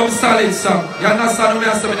play some solid song. You understand me?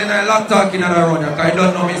 I say I lot talking around here. I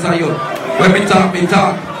don't know me say you. When me talk, me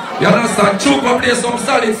talk. You understand? Trooper play some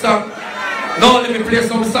solid song. Now let me play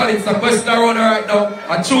some solid song. Question around right now.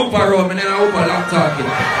 A Trooper around me, then I hope a lot talking.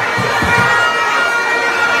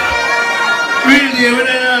 Really, we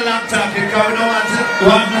don't know a lot talking because we don't want to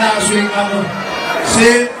one last week.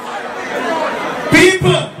 See,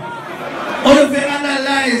 people, all of them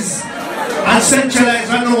analyze and centralize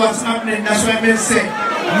and know what's happening. That's why I say,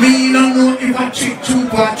 me don't know if I trick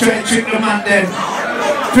Trooper, try to trick the man then.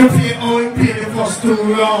 Prepare how he play the first 2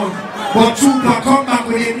 rounds. But Trooper come back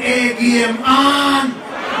with an A game on.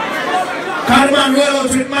 Cause the man roll out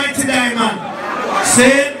with Mighty Diamond.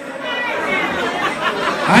 See?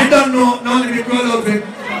 I don't know, none of it roll out with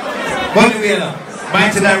Buddy Wailer.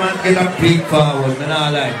 Mighty Diamond get a big forward, me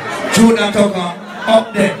not lie. Junior Tucker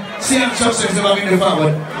up there. See and Success never get the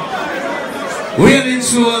forward. Wailing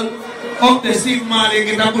Soul up there. Steve Marley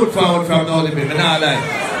get a good forward from the Olympic, me not lie.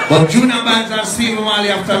 But Junior Bands and Steve Marley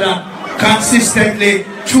after that consistently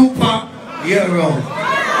Trooper year round.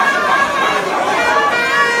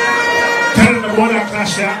 Tell them the border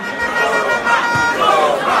clash there.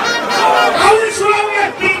 Which round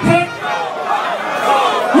that people?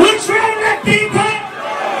 Which round that people?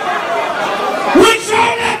 Which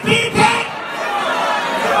round that people?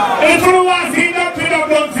 If you want to see dump it up,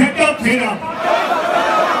 don't say dump it up.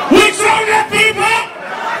 Which round that people?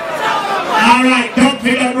 Alright, dump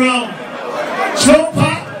it up round.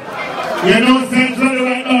 Trooper, you know centrally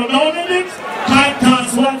right now. No limits, time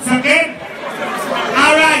toss once again.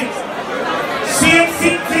 Alright. Same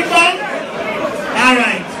thing on.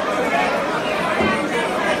 Alright.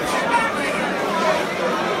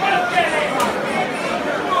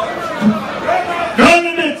 No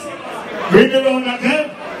limits. Bring it on again.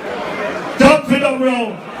 Dump it up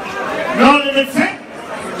round. No limits, eh?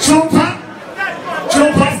 Trooper.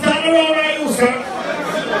 Trooper, stand around right you, sir.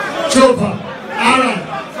 Trooper. Alright.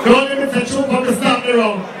 Don't let me say Trooper to start the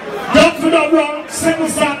round. Dump it up round. Single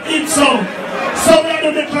start each song. So we are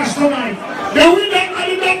doing the clash tonight. The winner of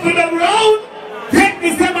the dump it up round take the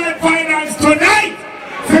semi-finals tonight.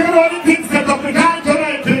 Figure out the things that up the time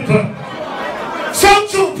tonight, people. Sound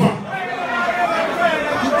Trooper.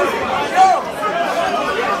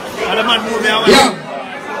 Yeah.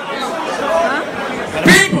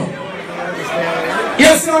 People.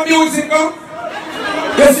 Yes, your music, huh?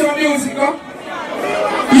 Yes, your music, huh?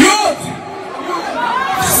 Youth.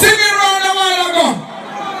 Singing round a while ago.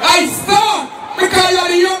 I thought because you're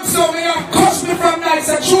the young son, you have cost me from nights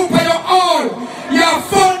a Trooper, you're all. Your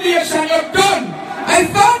foundation, you're done. I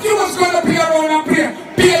thought you was going to be around and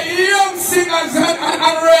be a young singers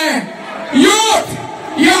and rare. Youth,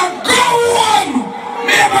 you're go home.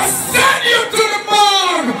 Never send you to the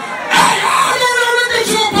morgue. I don't know the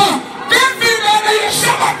Trooper. Good thing that you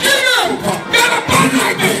shall not kill him. Never bad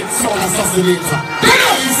like this. Soul assassinator.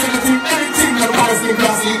 Anything that buys the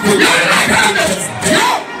glass equal.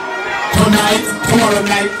 Tonight, tomorrow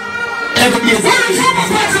night, every day is what is Trooper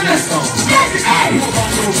passing this? Stop his eye.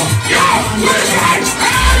 Yo, what is right?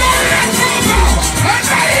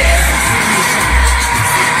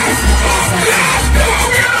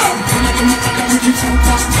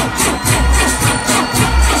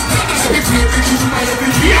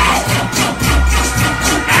 Yo!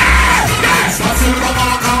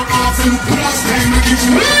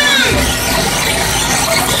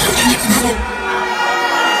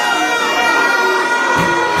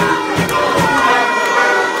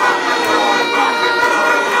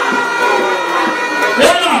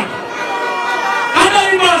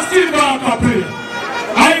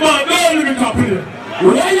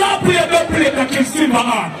 Why you play the play that can silver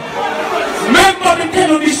heart? Remember me tell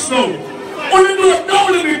you this now. Only do it now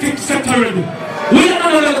let me think set already. We are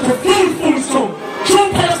not like a full song.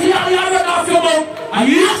 Trump has the area off your mouth. And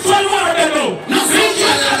yes, I want to know. Nothing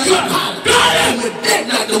we're dead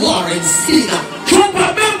like the war in Syria. Trump,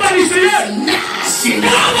 remember this here? Nasty. Come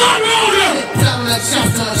on, Roller. Down like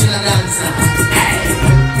chapter to the dancer. Hey.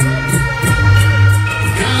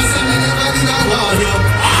 Cause I'm never in a war.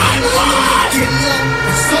 I wanna kill you.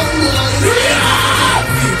 Someone.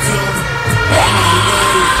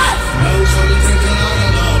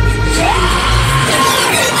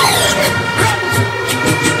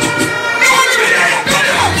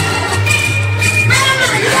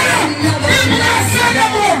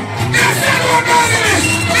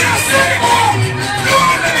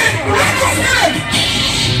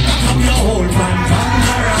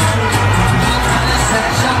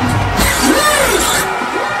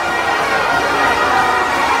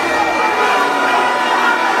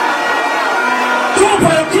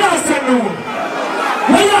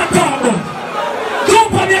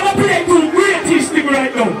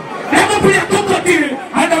 Right now. Never play a cup of tea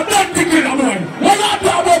and a blood ticket of one. What are you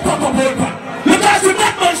talking about, Papa Bolpan? Look at the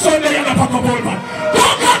Batman Sunday and a Papa Bolpan.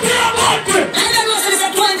 Come on, dear Monty! And then was this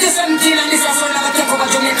at 2017 and this is one of the top of a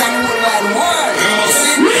Jamaican worldwide world. You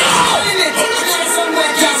see?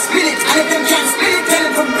 Somewhere can't spin it. And if them can't spin it, tell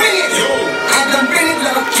them to bring it. And them bring it,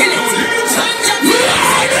 let them kill it.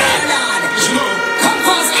 Come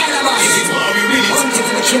cause Alabama. One to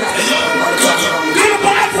the killer.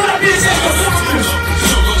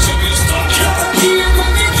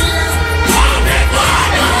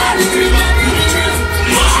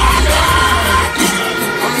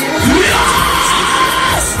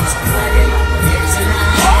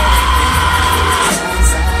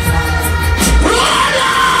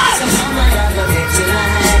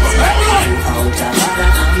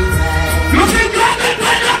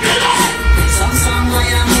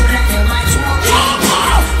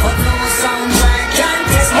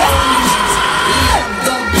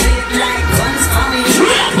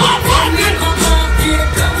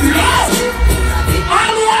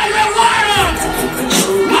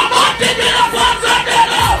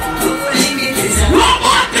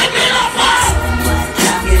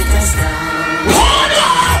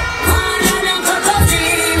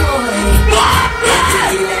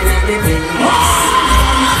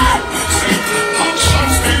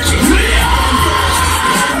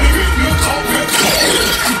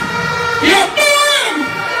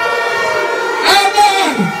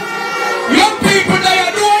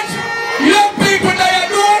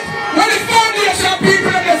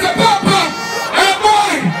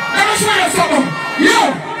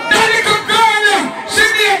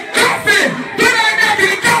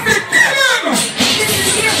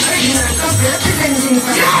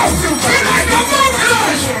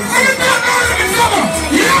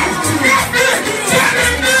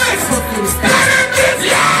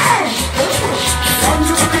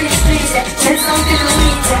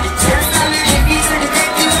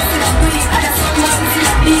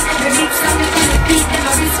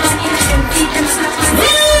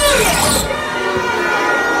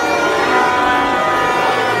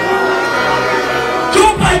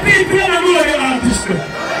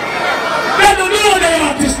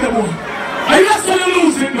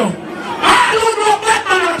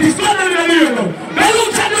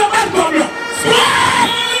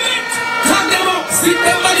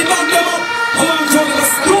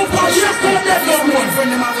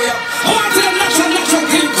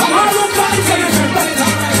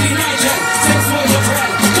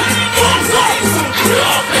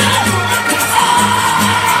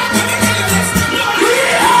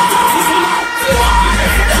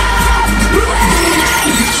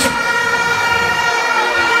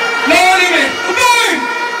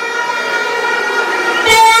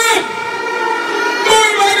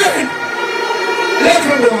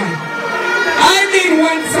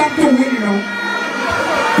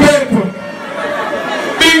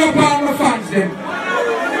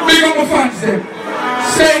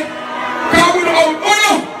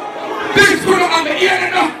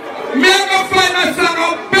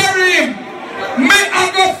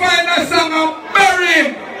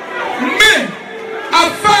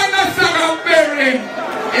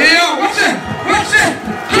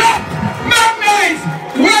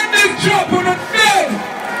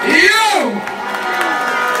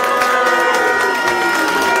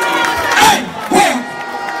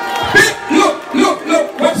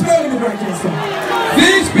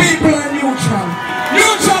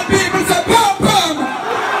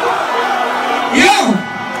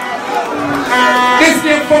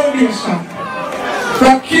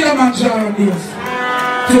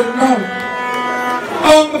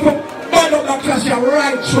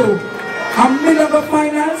 true. I'm middle of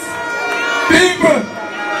finals. People,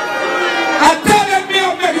 I tell them me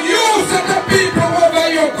I'm making you set the people over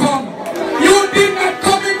you come. You did not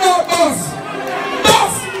come in no bus.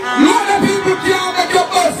 Bus! Lot of people can't make your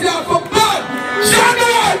bus here for blood.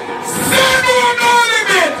 General, send one no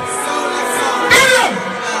limit.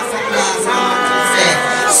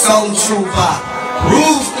 Sound Trooper,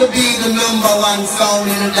 proves to be the #1 sound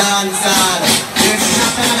in the dance hall. There's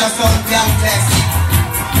nothing another sound can test.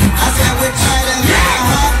 I said we try them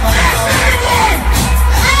hard, but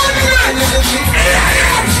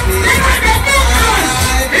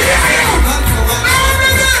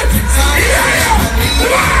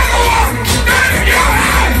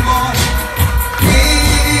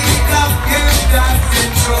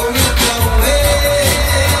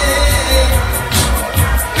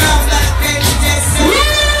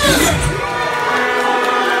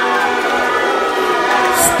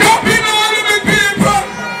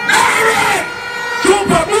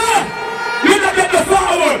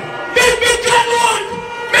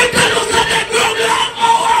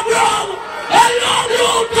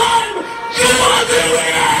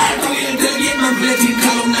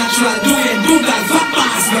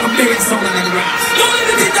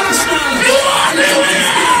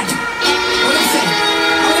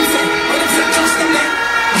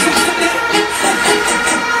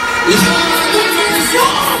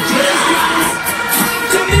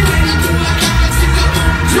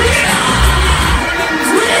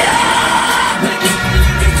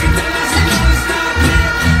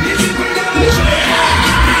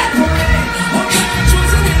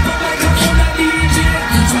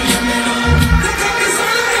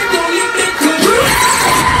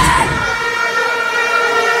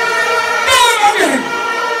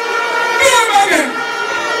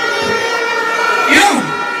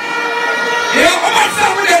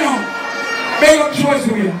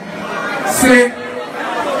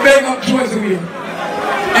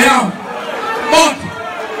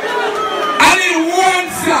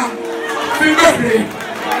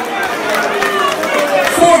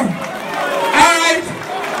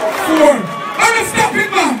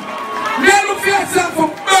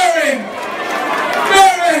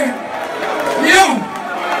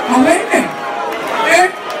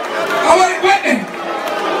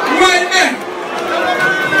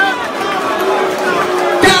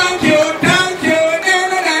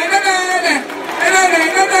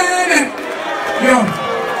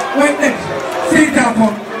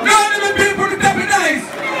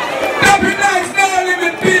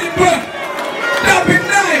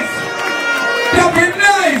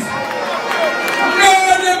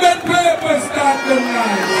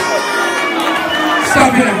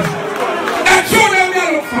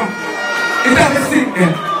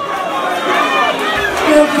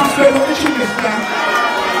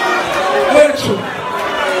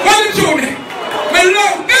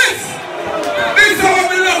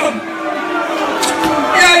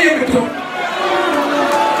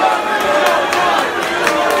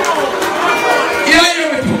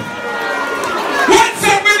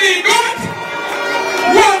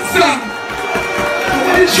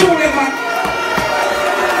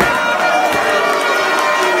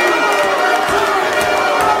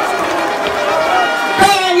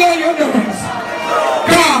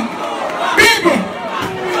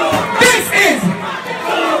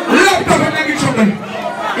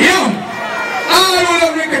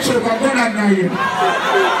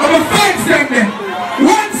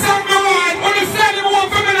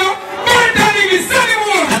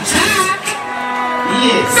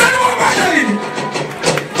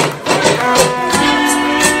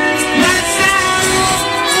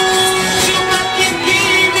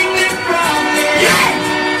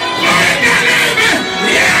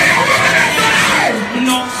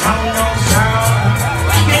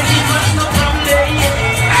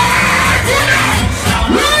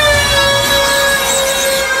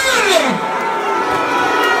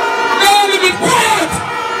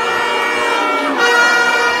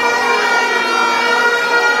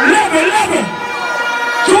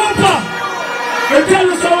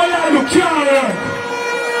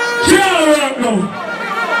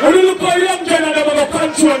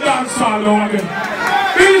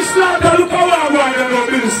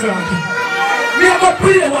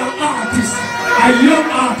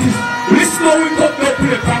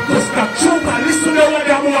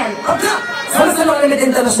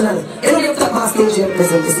international. And only after past stage you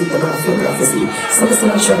present the seat of film prophecy. So Mr.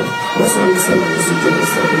 Nation, what's on this one? The seat of the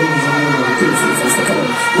story of the things in the second.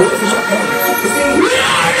 What if you shot them? You see?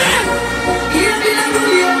 Here be the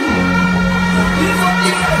Julian. Live up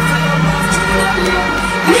the earth.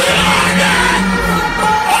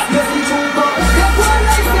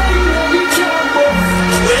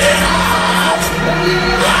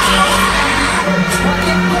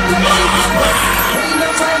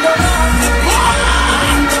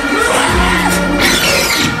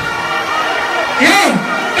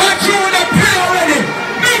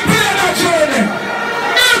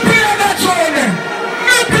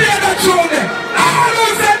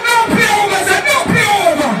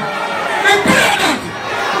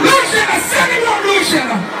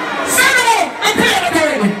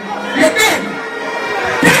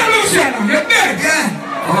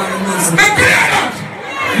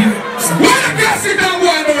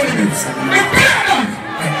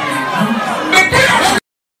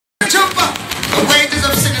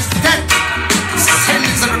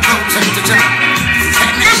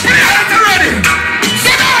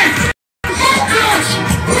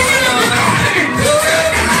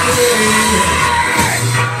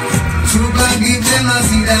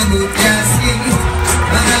 the mood can see.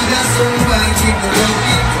 And I got so much to go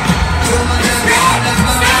in. You're my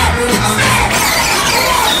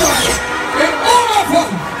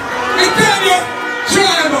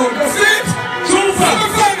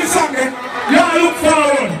look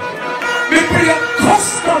forward. We play a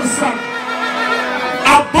custom song.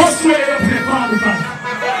 A bus way they play party band.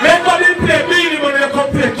 Remember they play Beanie when they come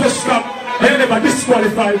play custom. They never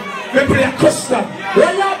disqualified. They play a custom.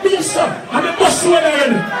 When you be sir, and the bus way they're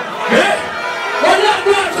in. Eh? When you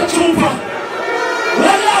brought the trooper.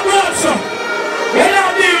 When you brought sir. When you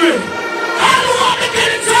deal with. I don't want to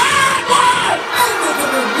get it time, man!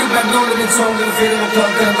 I'm not going to song and feeling a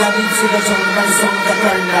talk and I need to get on my song that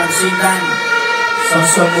turn down, see that. So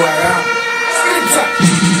somewhere around.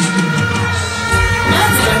 Scripture.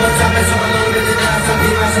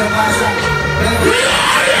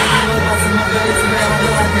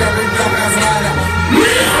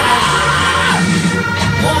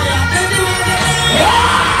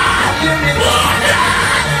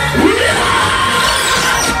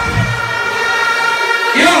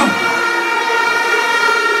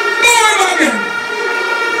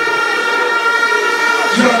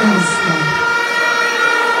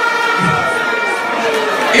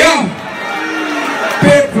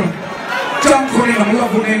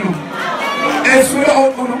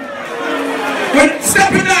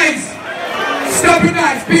 Stop it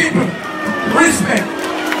nice, people. Respect.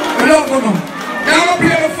 We love you now. Now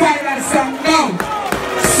play the final song now.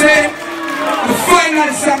 Say the final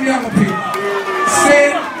song you have to play.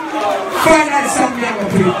 Say final song you have to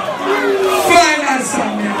play. Final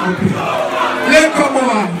song you have to play. Let come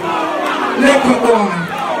on. Let come on.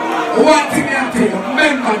 One thing I tell you,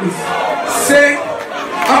 remember this. Say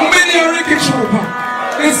I'm many a Ricky Trooper.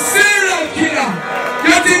 The serial killer.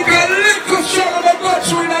 You think a little struggle will go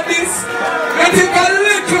through in this? You think a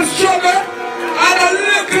little struggle and a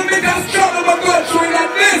little bit of struggle will go through in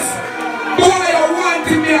this? Boy, one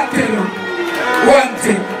thing me I tell you. One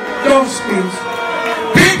thing. Don't scream.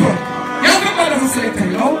 People, you have a mother who say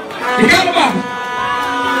you know? You got a mother.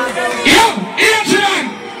 Yo, Adrian,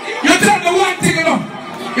 you tell me one thing, you know?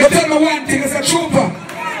 You tell me one thing as a trooper.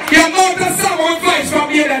 You know the someone voice from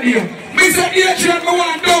here and here. Mr. Adrian, me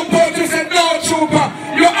want don't put you say no trooper.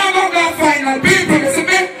 You have a final people, you see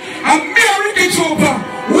me? American trooper,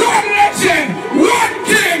 one legend, one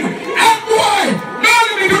king, and boy, none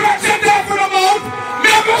of me do not shut down for the mouth. Me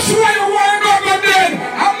I'm not sure you want to go then.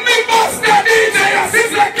 And me must the DJ, your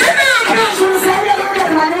sister, get in! I'm not sure you want to go,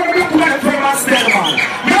 I'm going to go to my stand, man.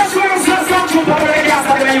 I'm not sure you want to go to the gas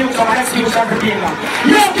of the youth, I'm excuse of the king.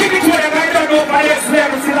 You give it to them, I don't know if I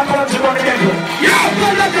explain, see the culture of the game. You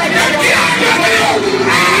put the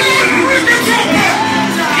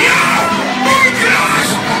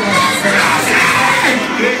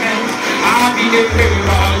I'll be the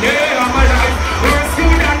hero all day of my life. We're a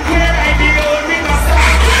student where I be only the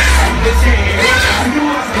side. The shame, you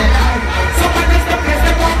was the life. Someone is the place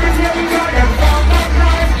that walkers here we got them from the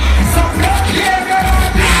life. Some blood here, they're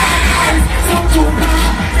all lies. Some too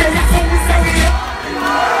bad, they're not so sorry.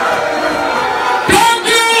 Thank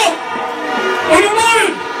you! On the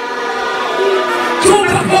morning! Two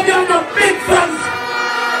black of you are big fans.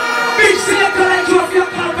 Big selector like you of your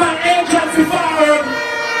company agents before.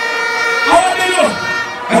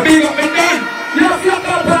 I big up and done. You have your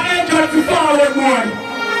couple angel to forward, boy.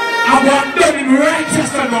 I want done in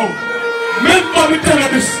Rochester now. Remember me tell you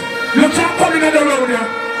this. You can't come in the road here.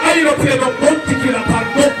 And you don't play the bounty killer and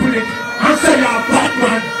don't pull it. And say you're a bad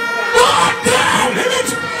man. What down?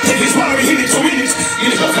 Take this one we hit it, so win it.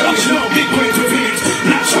 In the Orthodox, you know, big boy to win it.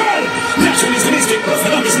 Natural. Natural is an instinct.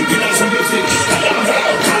 Orthodox is looking at some music. Come on.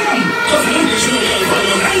 Orthodox, you know, you're a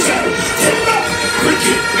follow answer. Timber.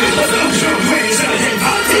 Wicked. In the Orthodox, you're a way.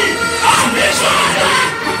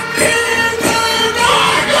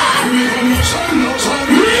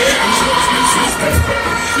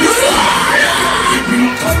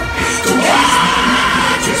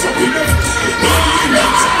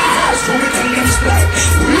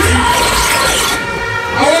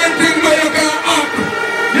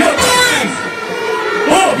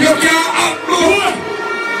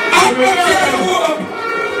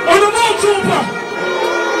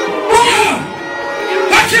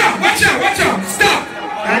 Watch out, stop!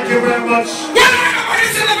 Thank you very much. My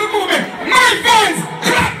fans,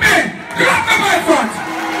 clap me, my fans.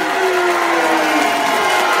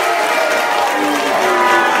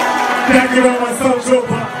 Thank you very much, Soul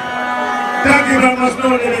Trooper. Thank you very much, No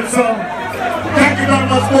Limit Song. Thank you very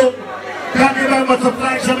much, Book. Thank you very much for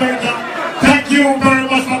flying Jamaica. Thank you very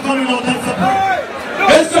much for coming out and support.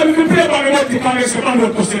 Let's start with the play back what the connection and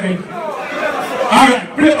what to say.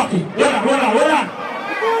 Alright, play back it. Hold on.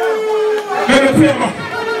 play, man.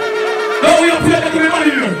 No, we don't play that with money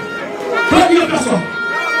here. Plug you up, that's one.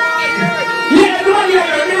 Yeah, the money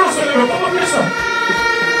here, we don't sell it. Come on, yes, sir.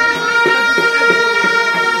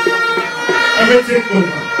 Everything good,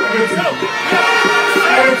 man.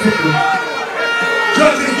 Everything good.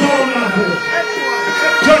 Judges do what not do.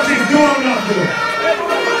 Judges do what not do.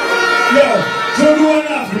 Yo, so do what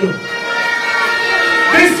not do.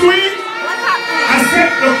 This week, I said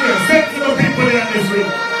to the people there this week.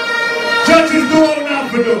 Judges do what not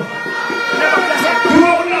do. Do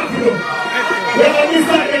what not do. Well, let me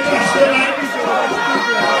start the clash tonight.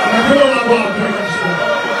 I don't know about the clash.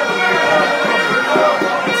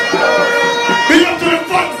 Big up to the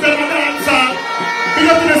Fox and the dancer. Big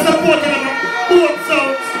up to the support and the both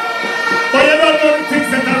sounds. But you don't know the things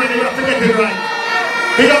that already you have to get it right.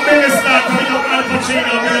 Big up Billy Starter, big up Al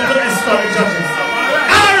Pacino, big up to the story judges.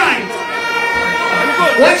 Alright!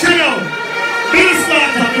 What you know? Billy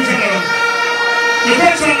Starter, the general. The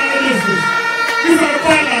veteran of the business. These are the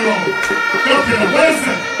final round. Look it up, what is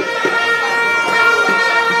it?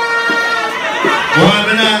 One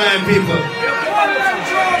banana people.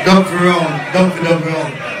 Dump around, dump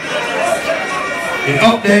around. It's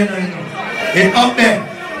up there, it's up there.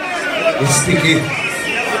 It's sticky.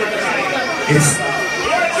 It's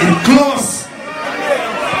close.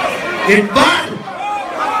 It's bad.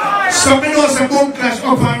 Some know some boom clash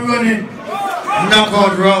up and running.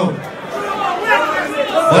 Knockout round.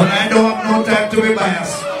 But I don't have no time to be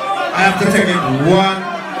biased. I have to take it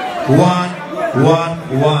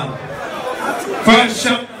 1-1-1-1.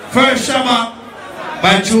 First Shabba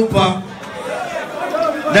by Chupa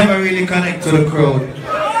never really connect to the crowd.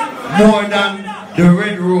 More than the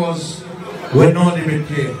Red Rose with No Limit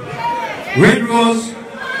play. Red Rose,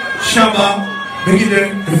 Shabba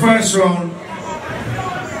begin the first round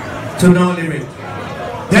to No Limit.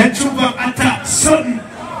 Then Chupa attack sudden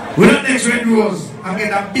with the next Red Rose and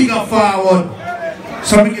get a bigger forward.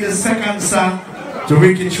 So we get the second song to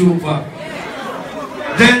Ricky Chupa.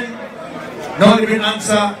 Then No Limit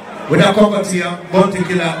answer with a cockatier, bounty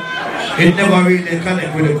killer. It never really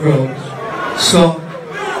connect with the crowd. So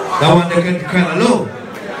that one they get kind of low.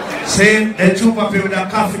 Same, then Chupa play with a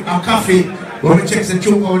coffee. When we check the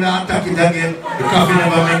Chupa with the attack it again, the coffee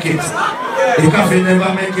never make it. The coffee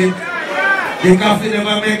never make it. The coffee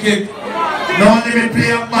never make it. No Limit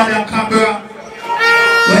play up by the camera.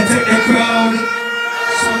 We take the crowd.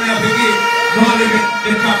 So they begin. No Limit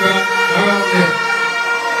the camera around there.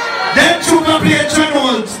 Then Chupa play John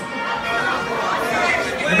Holt.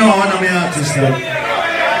 No one of my artists though.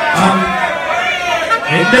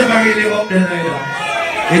 It never really up there either.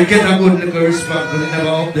 It get a good little response, but it never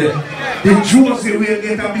up there. The Josie will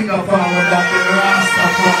get a bigger power than the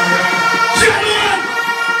Rastafari. Gentlemen!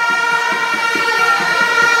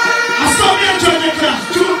 I saw me enjoy the class,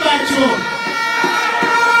 tune by tune.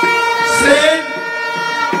 Say,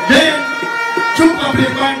 then, Chupa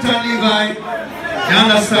play Bantan Levi. You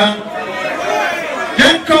understand?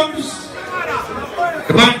 Then comes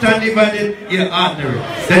the Bantan divided, yeah, ordinary.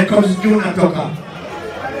 Then comes Junior Tucker.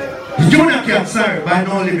 Junior can, sorry, by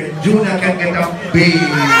No Limit. Junior can get a big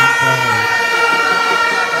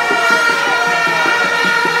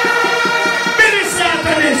Minister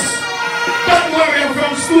this. Don't worry, I'm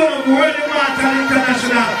from School of World Martin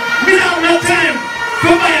International. We don't have no time to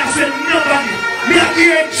buy us with nobody. We are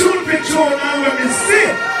here tune picture now when we see.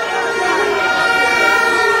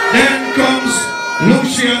 Then comes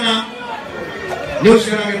Luciana.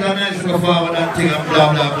 Luciana get a nice little forward and thing and blah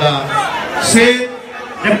blah blah. See,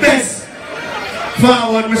 the best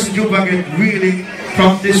forward Mr. Juba get really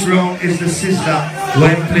from this round is the sister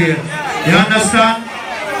when playing. You understand?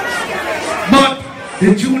 But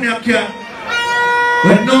the junior can,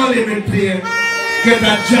 when No Limit play, get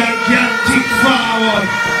a gigantic forward.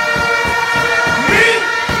 Me,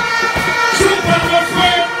 Super my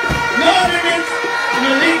friend, No Limit, and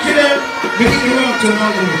the link to them, begin the round to No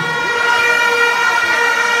Limit.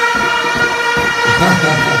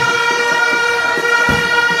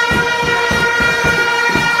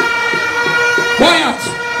 Quiet!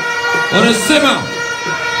 On a simmer.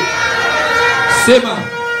 Simmer.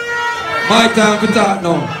 My time to talk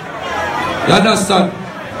now. You understand?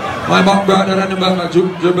 My back brother and the back of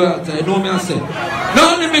Gibraltar. You know me I say. No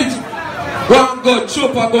Limit. Go and good.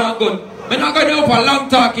 Chupa go and good. I'm not going to do up a long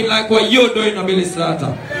talking like what you're doing a Billy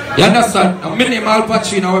Slaughter. You understand? I'm minimal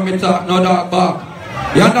Pacino when me talk no dark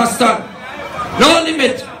back. You understand? No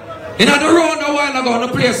Limit. In the round a while ago, I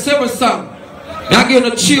play 7 songs. I give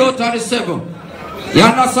you 3 out of the 7. You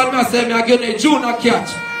understand me? I say, I give you a Junior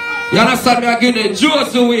Catch. You understand me? I give you a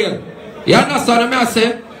Josie Whale. You understand me? I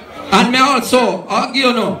say, and me also, I'll give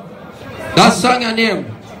you know. That song your name.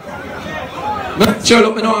 But sure,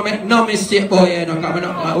 look, I make no mistake, boy, you know, I'm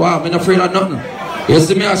not afraid of nothing. You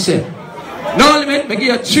see me, I say. No limit, I give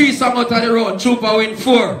you 3 songs out of the road, Trooper win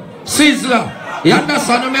 4. Sizzler, you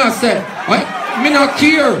understand me, I say? Right? Me not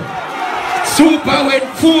care. Super win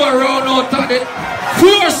 4 round out of the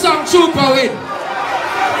 4 song Trooper win.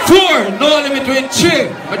 4, no limit win 3.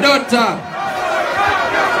 I don't talk.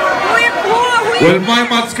 Well, my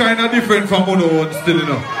math's kind of different from Uno one still, you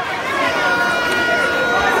know.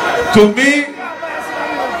 To me,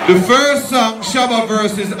 the first song, Shabba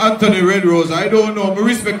versus Anthony Red Rose, I don't know, I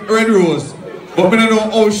respect Red Rose, but I don't know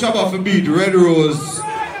how Shabba for beat Red Rose,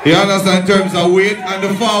 you understand, in terms of weight, and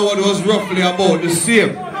the forward was roughly about the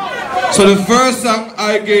same. So the first song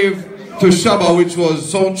I gave to Shabba, which was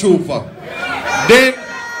Sound Trooper. Then,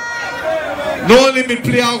 No Limit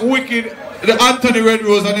play a wicked, the Anthony Red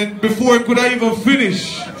Rose, and then before he could even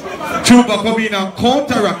finish, Trooper come in and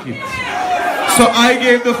counteract it. So I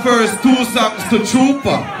gave the first 2 songs to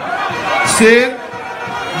Trooper. See?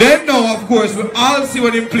 Then now, of course, we all see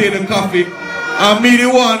when he play the coffee. And me, the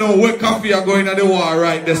one know where coffee are going at the war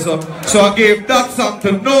right there, so I gave that song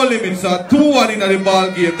to No Limit, so 2-1 in the ball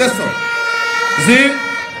game. That's all. See?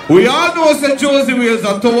 We all know that Josie Wales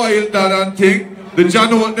are too wild that and thing. The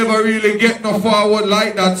John would never really get no forward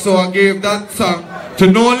like that, so I gave that song to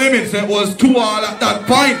No Limits. It was 2-all at that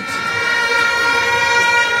point.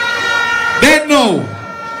 Then now,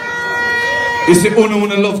 you see, Uno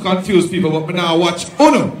love confuse people, but now watch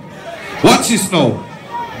Uno. Watch this now.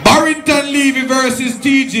 Barrington Levy versus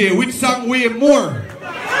TJ. Which song weigh more?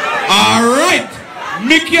 Alright.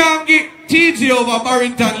 Me can't get TJ over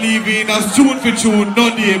Barrington Levy in a tune for tune. No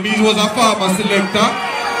name. He was a farmer selector.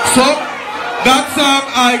 So, that song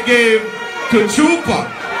I gave to Trooper.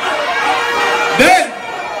 Then,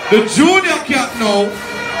 the junior cat now.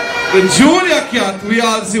 The junior cat, we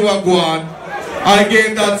all see what go on. I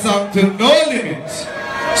gave that song to No Limit.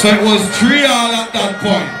 So it was 3-all at that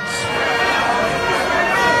point.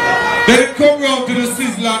 Then it come round to the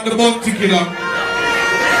Sizzler and the Bounty Killer.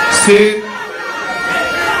 See?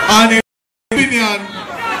 And in my opinion,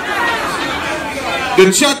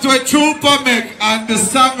 the chat with Trooper make and the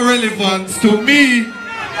song relevance to me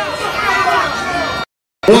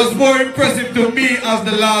was more impressive to me as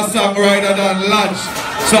the last song rather than Lunch.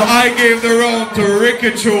 So I gave the round to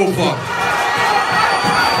Ricky Trooper.